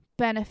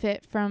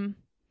benefit from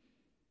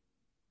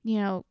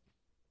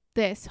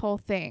this whole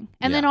thing.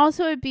 And then Yeah.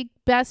 also it'd be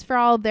best for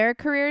all their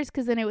careers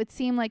because then it would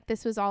seem like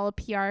this was all a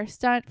PR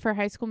stunt for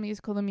High School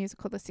Musical,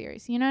 the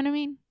series. You know what I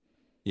mean?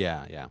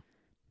 Yeah. Yeah.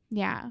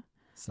 Yeah.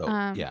 So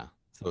yeah.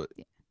 So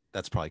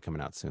that's probably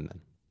coming out soon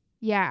then.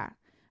 Yeah.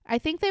 I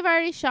think they've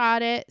already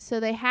shot it, so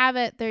they have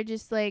it. They're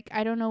just like,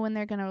 I don't know when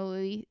they're going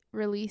to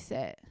release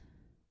it.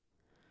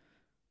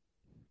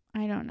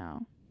 I don't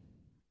know.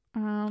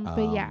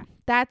 But yeah,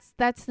 that's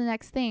the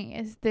next thing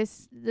is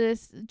this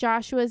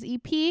Joshua's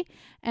EP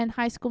and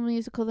High School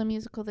Musical,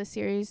 the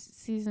series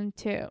season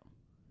 2.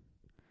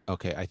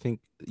 Okay. I think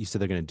you said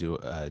they're gonna do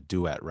a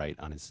duet, right,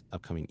 on his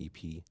upcoming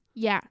EP.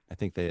 Yeah. I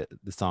think the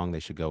song they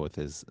should go with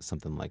is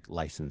something like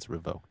 "License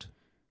Revoked."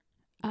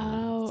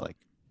 Oh. It's like,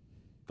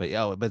 but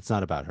it's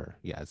not about her.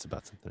 Yeah, it's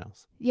about something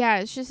else. Yeah,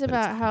 it's just But it's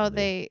about how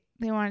clearly-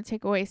 they want to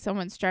take away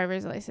someone's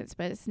driver's license,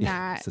 but it's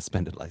Yeah, not.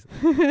 suspended license.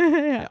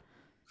 Yeah.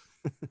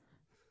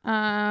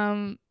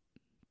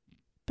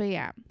 But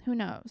yeah, who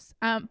knows?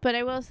 But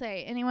I will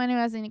say, anyone who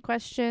has any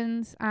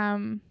questions,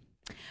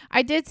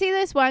 I did see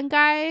this one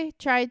guy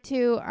try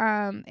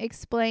to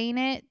explain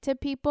it to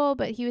people,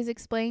 but he was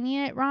explaining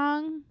it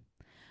wrong.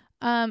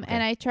 And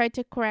I tried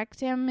to correct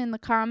him in the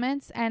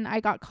comments, and I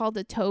got called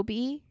a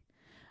Toby.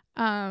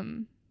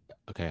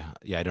 Okay.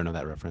 Yeah, I don't know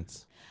that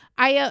reference.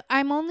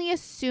 I'm only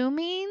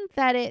assuming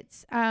that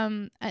it's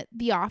at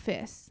The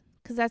Office,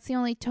 because that's the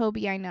only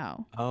Toby I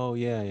know. Oh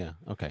yeah, yeah.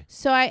 Okay.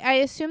 So I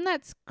assume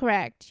that's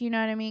correct. You know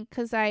what I mean?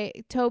 Because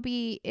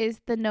Toby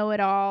is the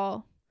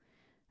know-it-all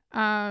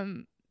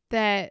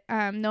that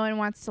no one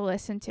wants to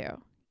listen to.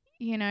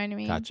 You know what I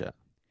mean? Gotcha.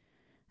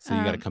 So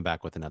you got to come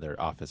back with another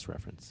Office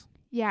reference.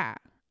 Yeah.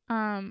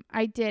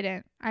 I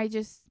didn't. I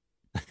just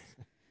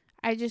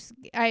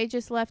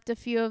left a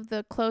few of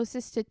the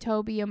closest to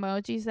Toby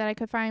emojis that I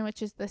could find,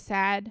 which is the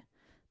sad,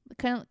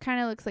 kind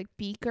of looks like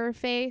beaker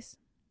face.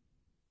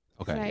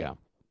 Okay. Right. Yeah.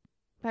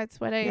 That's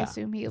what I Yeah,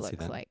 assume he I can see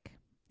looks that. like.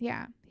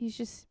 Yeah, he's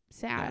just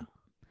sad.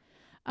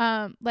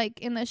 Like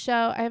in the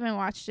show, I haven't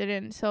watched it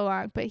in so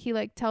long, but he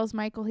like tells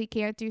Michael he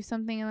can't do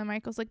something, and then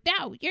Michael's like,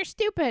 "No, you're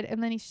stupid,"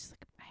 and then he's just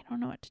like, "I don't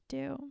know what to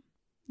do."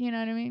 You know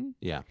what I mean?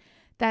 Yeah.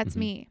 That's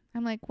me.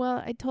 I'm like,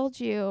 well, I told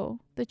you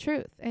the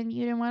truth, and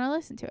you didn't want to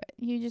listen to it.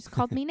 You just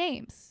called me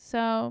names,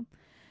 so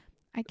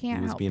I can't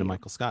He was help being you. a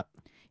Michael Scott.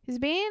 He's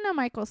being a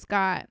Michael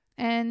Scott,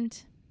 and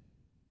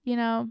you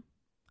know,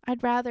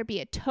 I'd rather be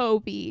a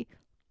Toby.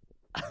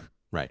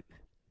 Right.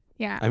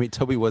 Yeah. I mean,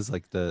 Toby was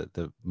like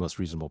the most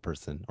reasonable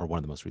person, or one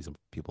of the most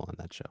reasonable people on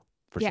that show.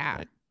 For Yeah. sure,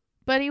 right?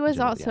 But he was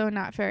Generally, also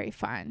not very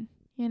fun.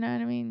 You know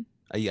what I mean?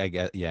 I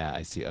get. Yeah,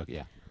 I see. Okay,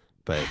 yeah.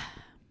 But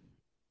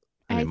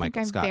I I mean, think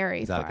Michael I'm Scott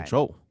very is out of fun.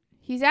 control.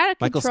 He's out of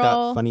Michael control.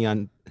 Scott, funny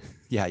on,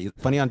 yeah,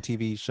 funny on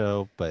TV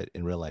show, but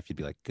in real life, you'd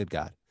be like, good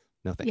God,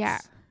 no thanks. Yeah.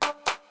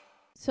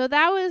 So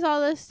that was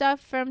all the stuff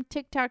from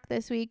TikTok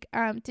this week.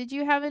 Did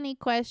you have any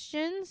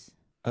questions?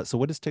 So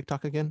what is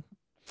TikTok again?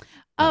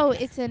 Oh,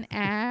 Okay. it's an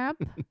app.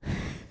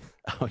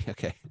 Oh, yeah,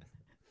 okay.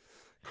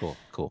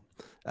 Cool.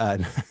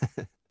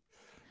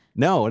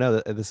 No,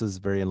 this is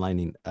very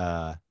enlightening.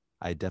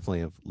 I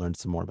definitely have learned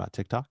some more about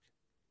TikTok.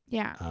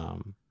 Yeah.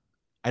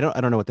 I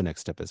don't know what the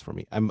next step is for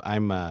me. I'm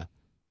like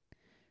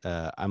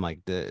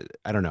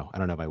I don't know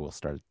if I will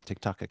start a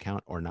TikTok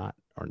account or not,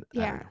 or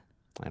Yeah.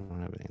 I don't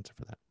have an answer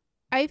for that.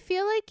 I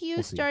feel like you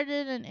We'll see.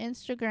 started an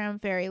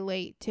Instagram very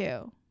late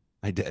too.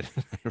 I did.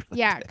 I really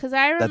Yeah, did. because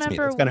I That's me.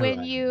 remember That's kinda who I when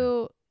am.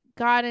 you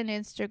got an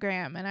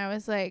Instagram, and I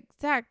was like,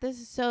 Zach, this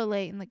is so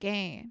late in the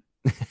game.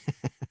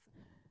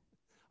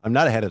 I'm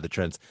not ahead of the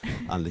trends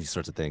on these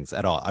sorts of things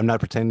at all. I'm not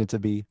pretending to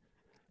be,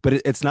 but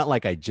it's not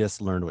like I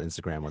just learned what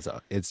Instagram was.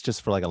 It's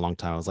just for like a long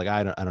time. I was like,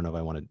 I don't know if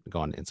I want to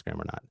go on Instagram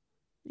or not.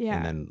 Yeah.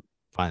 And then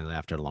finally,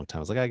 after a long time,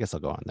 I was like, I guess I'll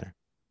go on there.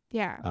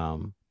 Yeah.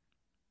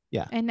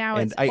 Yeah. And now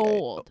And it's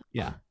old.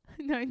 Yeah.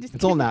 No, I'm just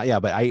It's old now. Yeah.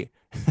 But I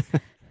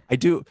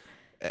do.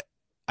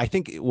 I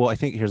think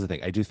here's the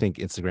thing. I do think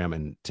Instagram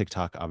and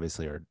TikTok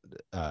obviously are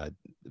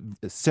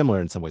similar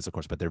in some ways, of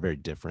course, but they're very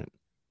different.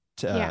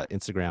 Yeah.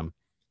 Instagram,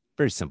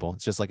 very simple.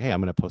 It's just like, hey, I'm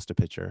going to post a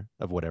picture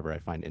of whatever I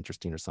find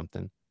interesting or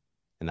something.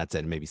 And that's it.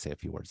 And maybe say a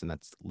few words. And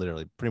that's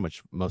literally pretty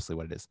much mostly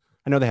what it is.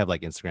 I know they have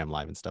like Instagram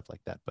Live and stuff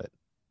like that, but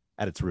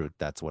at its root,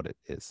 that's what it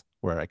is.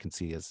 Where I can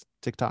see is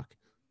TikTok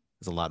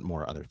is a lot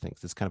more other things.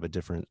 It's kind of a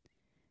different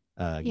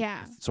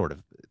sort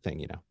of thing,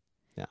 you know?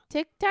 Yeah.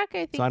 TikTok,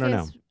 I think, So I don't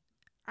know.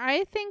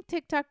 I think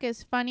TikTok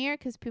is funnier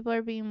because people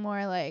are being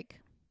more like,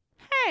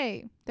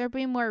 hey, they're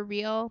being more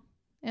real.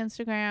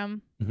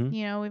 Instagram, Mhm.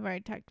 you know, we've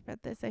already talked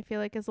about this. I feel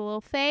like it's a little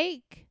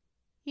fake.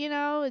 You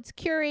know, it's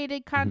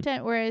curated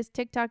content, whereas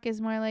TikTok is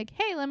more like,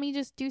 hey, let me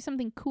just do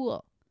something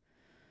cool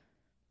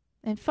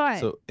and fun.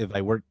 So if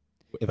I were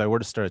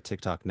to start a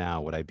TikTok now,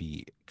 would I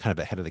be kind of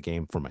ahead of the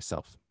game for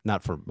myself?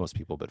 Not for most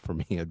people, but for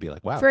me, it'd be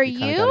like, wow. For you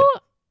kinda got you,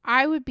 it.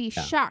 I would be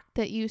Yeah. shocked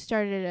that you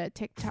started a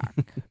TikTok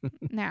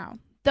now.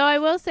 Though I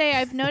will say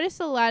I've noticed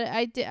a lot.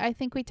 I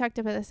think we talked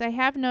about this. I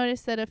have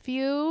noticed that a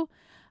few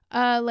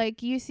like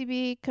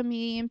UCB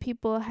comedian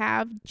people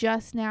have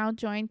just now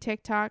joined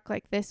TikTok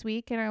like this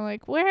week, and I'm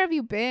like, where have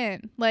you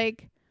been?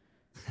 Like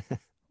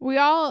we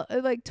all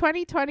like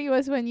 2020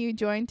 was when you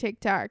joined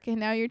TikTok, and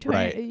now you're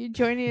you're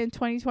joining in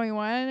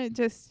 2021. It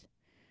just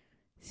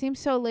seems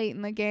so late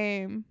in the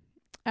game.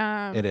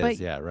 It is, but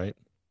yeah, right?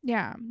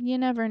 yeah, you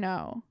never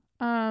know.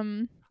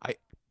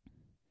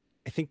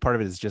 I think part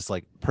of it is just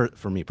like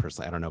for me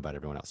personally, I don't know about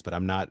everyone else, but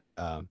I'm not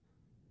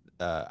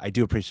I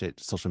do appreciate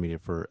social media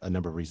for a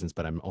number of reasons,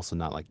 but I'm also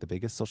not like the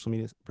biggest social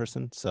media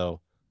person.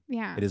 So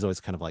Yeah. it is always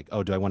kind of like,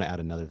 oh, do I want to add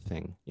another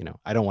thing? You know,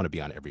 I don't want to be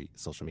on every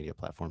social media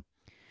platform.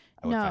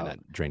 I would find No.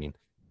 that draining.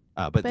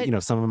 But you know,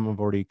 some of them have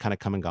already kind of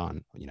come and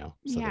gone, you know.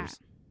 So Yeah.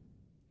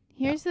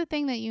 Here's the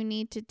thing that you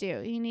need to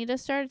do. You need to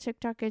start a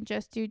TikTok and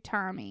just do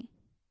Tommy.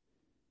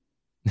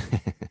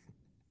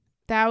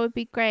 That would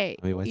be great.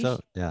 I mean, what's You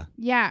up? Yeah.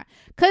 Yeah.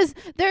 Because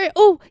there,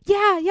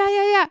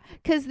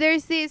 Because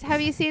there's these,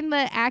 have you seen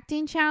the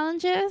acting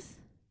challenges?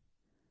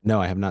 No,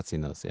 I have not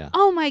seen those. Yeah.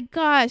 Oh my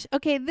gosh.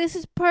 Okay, this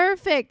is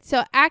perfect.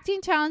 So acting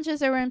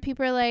challenges are when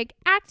people are like,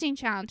 acting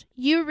challenge,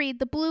 you read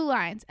the blue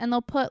lines, and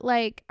they'll put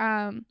like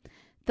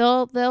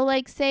they'll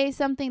like say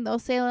something, they'll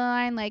say a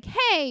line like,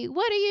 hey,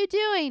 what are you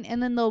doing?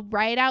 And then they'll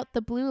write out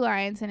the blue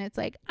lines, and it's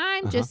like,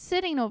 I'm just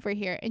sitting over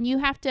here. And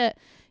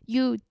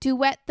you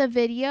duet the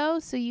video,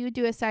 so you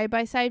do a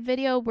side-by-side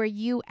video where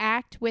you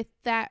act with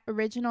that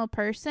original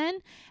person,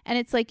 and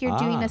it's like you're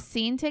doing a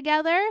scene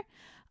together.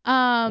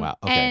 Wow.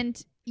 Okay.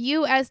 And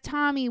you as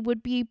Tommy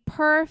would be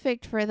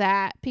perfect for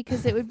that,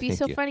 because it would be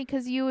so you. funny,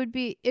 because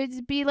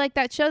it'd be like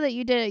that show that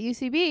you did at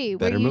UCB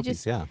Better where you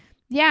movies, just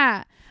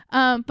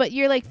but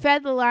you're like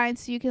fed the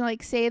lines, so you can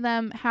like say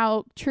them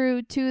how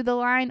true to the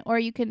line, or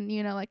you can,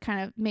 you know, like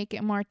kind of make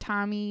it more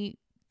Tommy'd.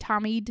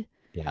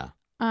 Yeah.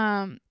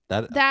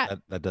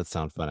 That does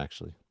sound fun,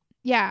 actually.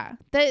 Yeah,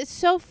 that is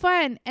so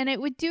fun, and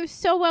it would do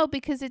so well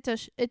because it's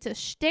a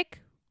shtick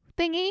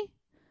thingy,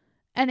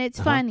 and it's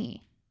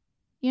funny.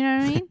 You know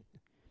what I mean?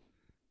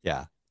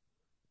 Yeah.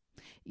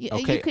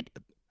 You could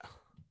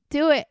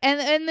do it,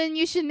 and then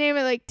you should name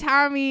it like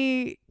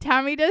Tommy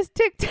does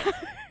TikTok.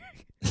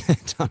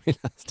 Tommy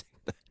does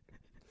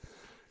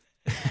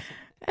take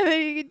And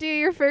then you could do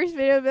your first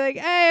video and be like,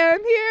 hey,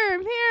 I'm here.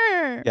 I'm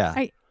here.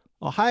 Yeah.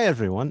 Oh, hi,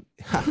 everyone.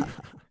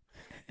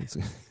 It's-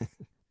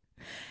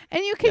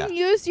 And you can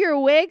use your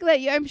wig that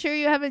I'm sure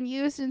you haven't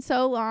used in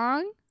so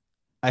long.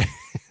 I've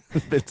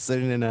been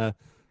sitting in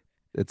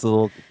it's a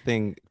little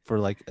thing for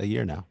like a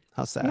year now.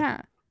 How sad.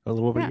 Yeah. A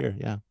little over a year.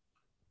 Yeah.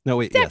 No,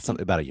 wait. Yeah.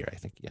 Something about a year, I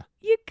think. Yeah.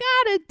 You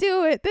gotta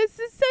do it. This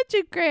is such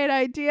a great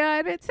idea,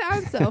 and it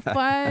sounds so fun.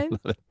 I love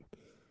it.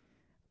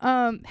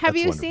 Have That's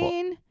you wonderful.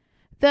 seen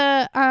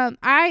the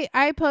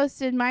I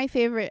posted my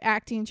favorite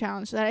acting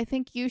challenge that I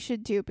think you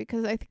should do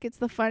because I think it's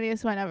the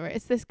funniest one ever.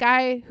 It's this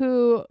guy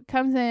who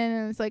comes in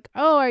and is like,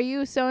 "Oh, are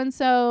you so and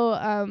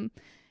so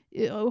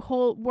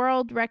whole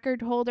world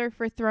record holder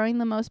for throwing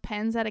the most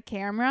pens at a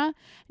camera?"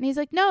 And he's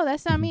like, "No,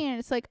 that's not me." And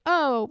it's like,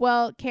 "Oh,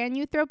 well, can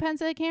you throw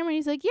pens at a camera?" And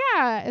he's like,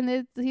 "Yeah."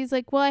 And he's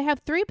like, "Well, I have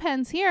 3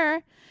 pens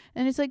here."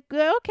 And it's like,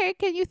 "Okay,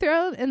 can you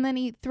throw?" And then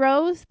he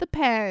throws the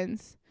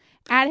pens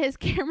at his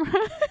camera.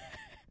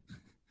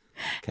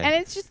 Okay. And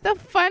it's just the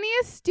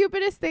funniest,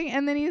 stupidest thing.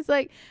 And then he's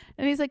like,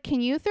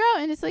 "Can you throw?"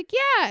 And it's like,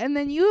 "Yeah." And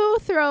then you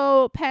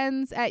throw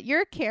pens at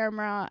your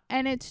camera,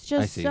 and it's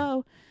just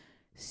so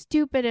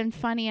stupid and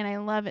funny, and I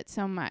love it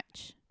so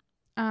much.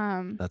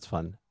 That's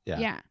fun. Yeah.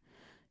 Yeah.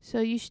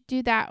 So you should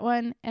do that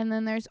one. And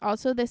then there's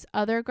also this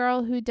other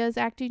girl who does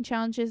acting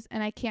challenges,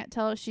 and I can't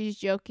tell if she's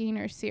joking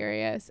or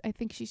serious. I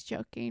think she's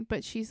joking,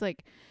 but she's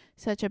like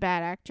such a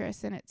bad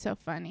actress, and it's so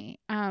funny.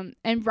 And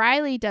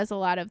Riley does a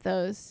lot of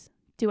those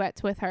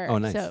duets with her. Oh,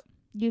 nice. So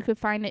you could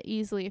find it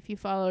easily if you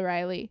follow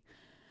Riley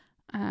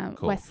Cool.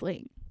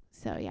 Westling.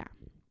 So yeah.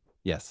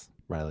 Yes.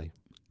 Riley.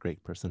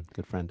 Great person.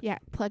 Good friend. Yeah.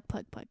 Plug.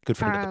 Good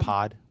friend of the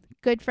pod.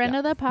 Good friend Yeah.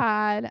 of the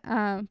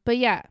pod. But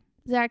yeah,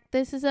 Zach,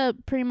 this is a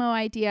primo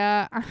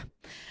idea.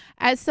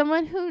 As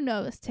someone who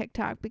knows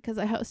TikTok because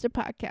I host a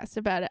podcast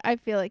about it, I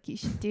feel like you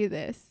should do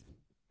this.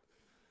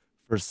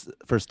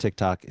 First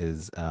TikTok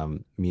is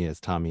me as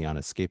Tommy on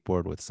a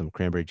skateboard with some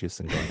cranberry juice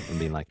and going and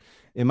being like,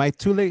 "Am I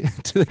too late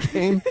to the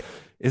game?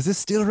 Is this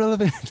still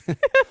relevant?"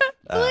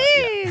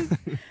 Please.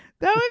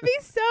 That would be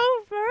so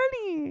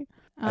funny.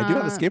 I do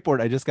have a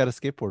skateboard. I just got a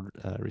skateboard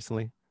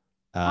recently.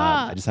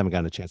 I just haven't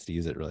gotten a chance to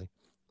use it really.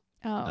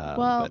 Well,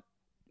 but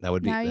that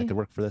would be now that could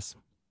work for this.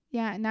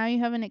 yeah, now you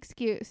have an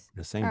excuse.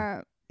 Just saying.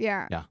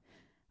 Yeah. Yeah.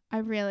 I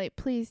really,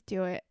 please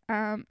do it.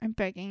 I'm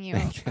begging you.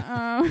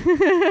 All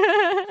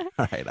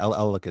right,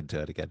 I'll look into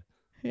it again.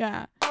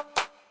 Yeah.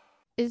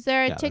 Is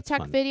there a Yeah, that's TikTok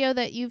fun. video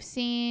that you've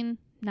seen,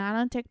 not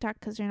on TikTok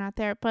because you're not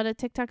there, but a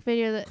TikTok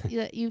video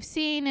that you've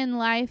seen in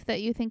life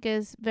that you think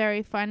is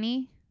very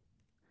funny?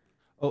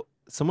 Oh,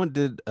 someone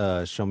did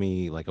show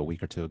me like a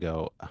week or two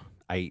ago.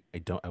 I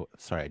don't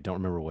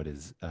remember what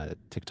his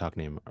TikTok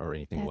name or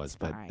anything That's was,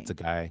 but fine. it's a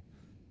guy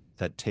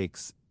that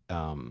takes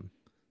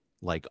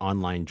like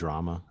online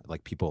drama,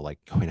 like people like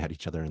going at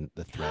each other in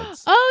the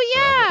threads. Oh, or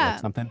yeah. like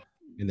something,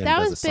 and then That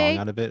does a was song big.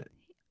 out of it.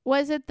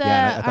 Was it the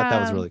Yeah, and I thought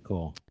that was really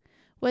cool.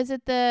 Was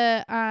it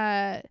the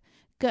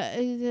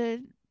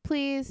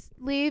please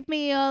leave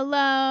me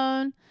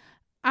alone.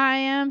 I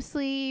am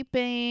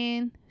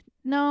sleeping.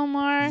 No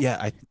more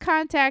Yeah,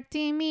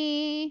 contacting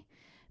me.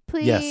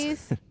 Please.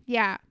 Yes.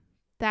 Yeah.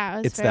 That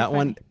was it's very that funny.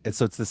 one. And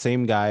so it's the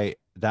same guy.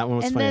 That one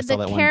was And funny. I then saw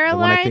the that one. The one I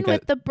Caroline think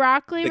with the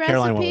broccoli the recipe.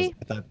 Caroline one was.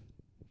 I thought,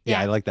 yeah,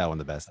 Yeah. I like that one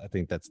the best. I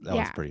think that one's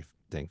Yeah. pretty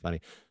dang funny.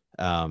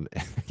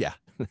 Yeah,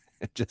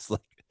 just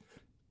like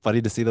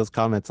funny to see those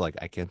comments. Like,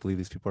 I can't believe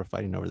these people are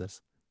fighting over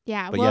this.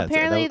 Yeah. But Well, yeah,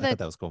 apparently I thought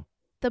that was cool.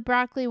 the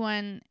broccoli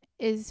one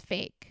is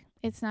fake.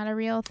 It's not a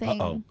real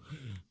thing. Uh-oh.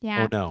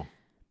 Yeah. Oh no.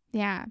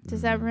 Yeah.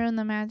 Does that Mm. ruin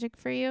the magic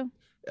for you?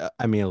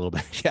 I mean, a little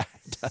bit. Yeah,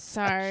 it does,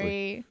 Sorry.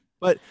 actually.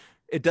 But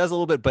it does a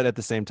little bit. But at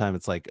the same time,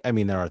 it's like, I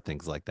mean, there are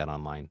things like that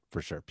online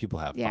for sure. People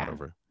have Yeah. fought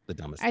over the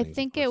dumbest I things. of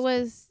think it course.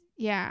 was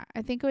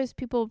I think it was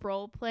people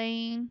role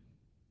playing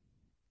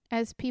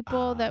as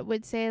people that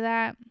would say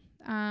that.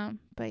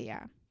 But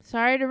yeah.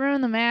 Sorry to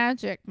ruin the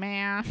magic,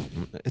 man.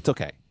 It's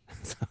okay.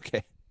 It's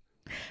okay.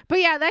 But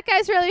yeah, that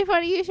guy's really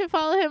funny. You should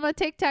follow him on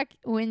TikTok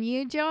when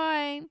you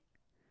join.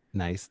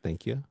 Nice.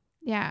 Thank you.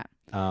 Yeah.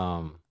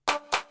 Um,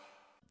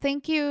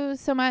 Thank you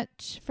so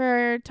much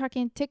for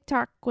talking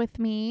TikTok with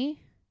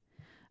me.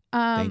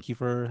 thank you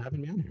for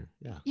having me on here.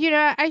 Yeah. You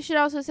know, I should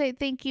also say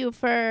thank you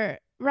for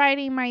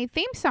writing my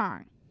theme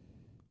song.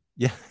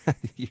 Yeah.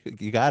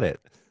 you got it.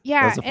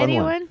 Yeah, was a fun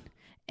one.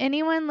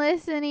 anyone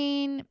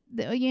listening,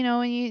 you know,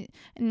 when you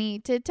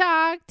need to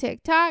talk,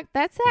 TikTok,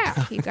 that's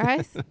Zach, you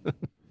guys.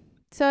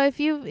 So if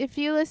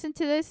you listen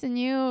to this and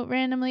you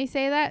randomly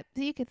say that,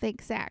 you can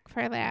thank Zach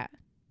for that.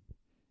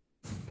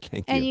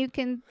 Thank And you. you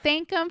can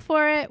thank him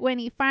for it when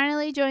he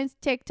finally joins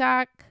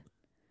TikTok.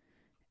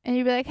 And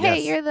you'd be like,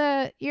 "Hey,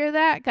 Yes. you're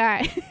that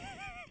guy."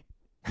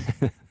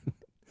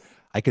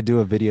 I could do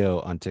a video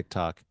on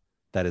TikTok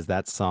that is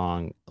that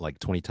song like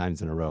 20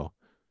 times in a row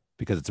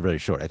because it's really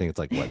short. I think it's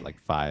like what, like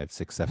 5,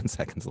 6, 7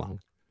 seconds long.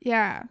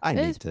 Yeah. I it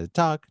need was- to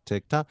talk,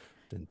 TikTok.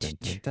 Dun, dun,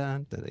 dun,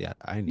 dun, dun. Yeah,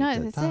 I need No, to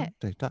that's talk, it.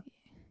 TikTok.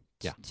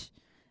 Yeah.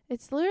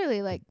 It's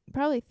literally like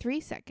probably 3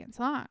 seconds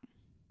long.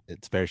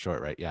 It's very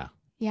short, right? Yeah.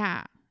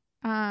 Yeah.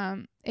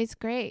 It's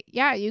great.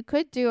 Yeah, you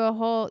could do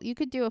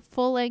a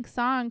full-length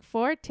song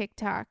for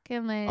TikTok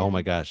and then Oh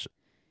my gosh.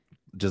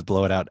 Just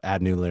blow it out,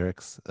 add new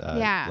lyrics,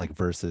 Yeah. like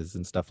verses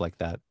and stuff like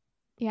that.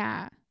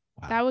 Yeah.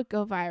 Wow. That would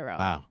go viral.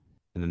 Wow.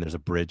 And then there's a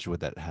bridge with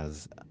that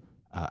has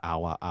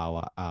awa,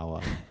 awa,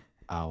 awa,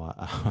 awa,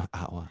 awa,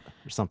 awa,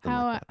 or something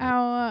like that. Right?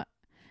 Ow, ow,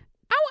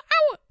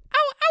 ow,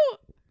 ow, ow.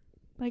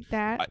 Like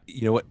that.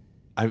 You know what?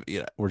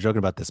 We're joking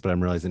about this, but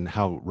I'm realizing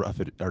how rough.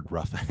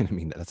 I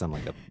mean, that sounds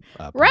like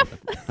a Rough.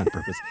 on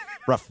purpose.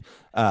 Rough.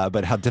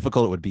 But how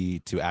difficult it would be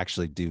to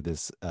actually do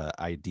this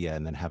idea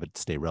and then have it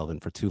stay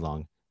relevant for too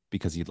long,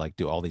 because you'd like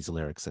do all these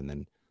lyrics and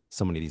then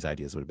so many of these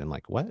ideas would have been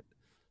like, what?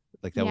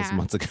 Like that was Yeah.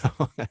 months ago.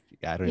 I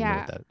don't even know Yeah.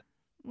 what that.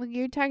 Like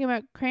you're talking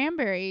about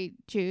cranberry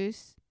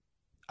juice.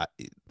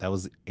 That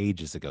was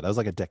ages ago. That was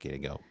like a decade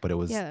ago, but it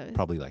was, Yeah, that was-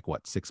 probably like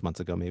what, 6 months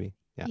ago, maybe.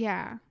 Yeah.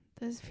 Yeah.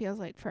 This feels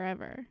like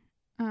forever.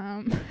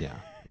 Yeah.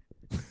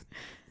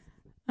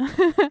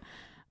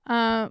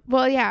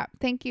 Well, yeah.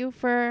 Thank you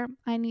for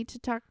I Need to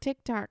Talk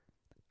TikTok.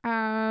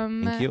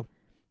 Thank you.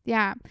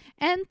 Yeah.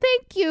 And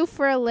thank you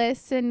for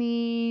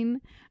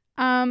listening.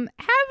 Have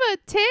a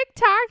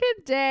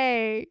TikTok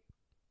day.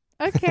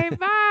 Okay,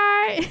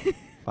 bye.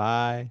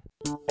 Bye.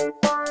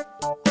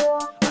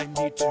 I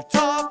need to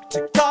talk,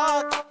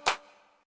 TikTok.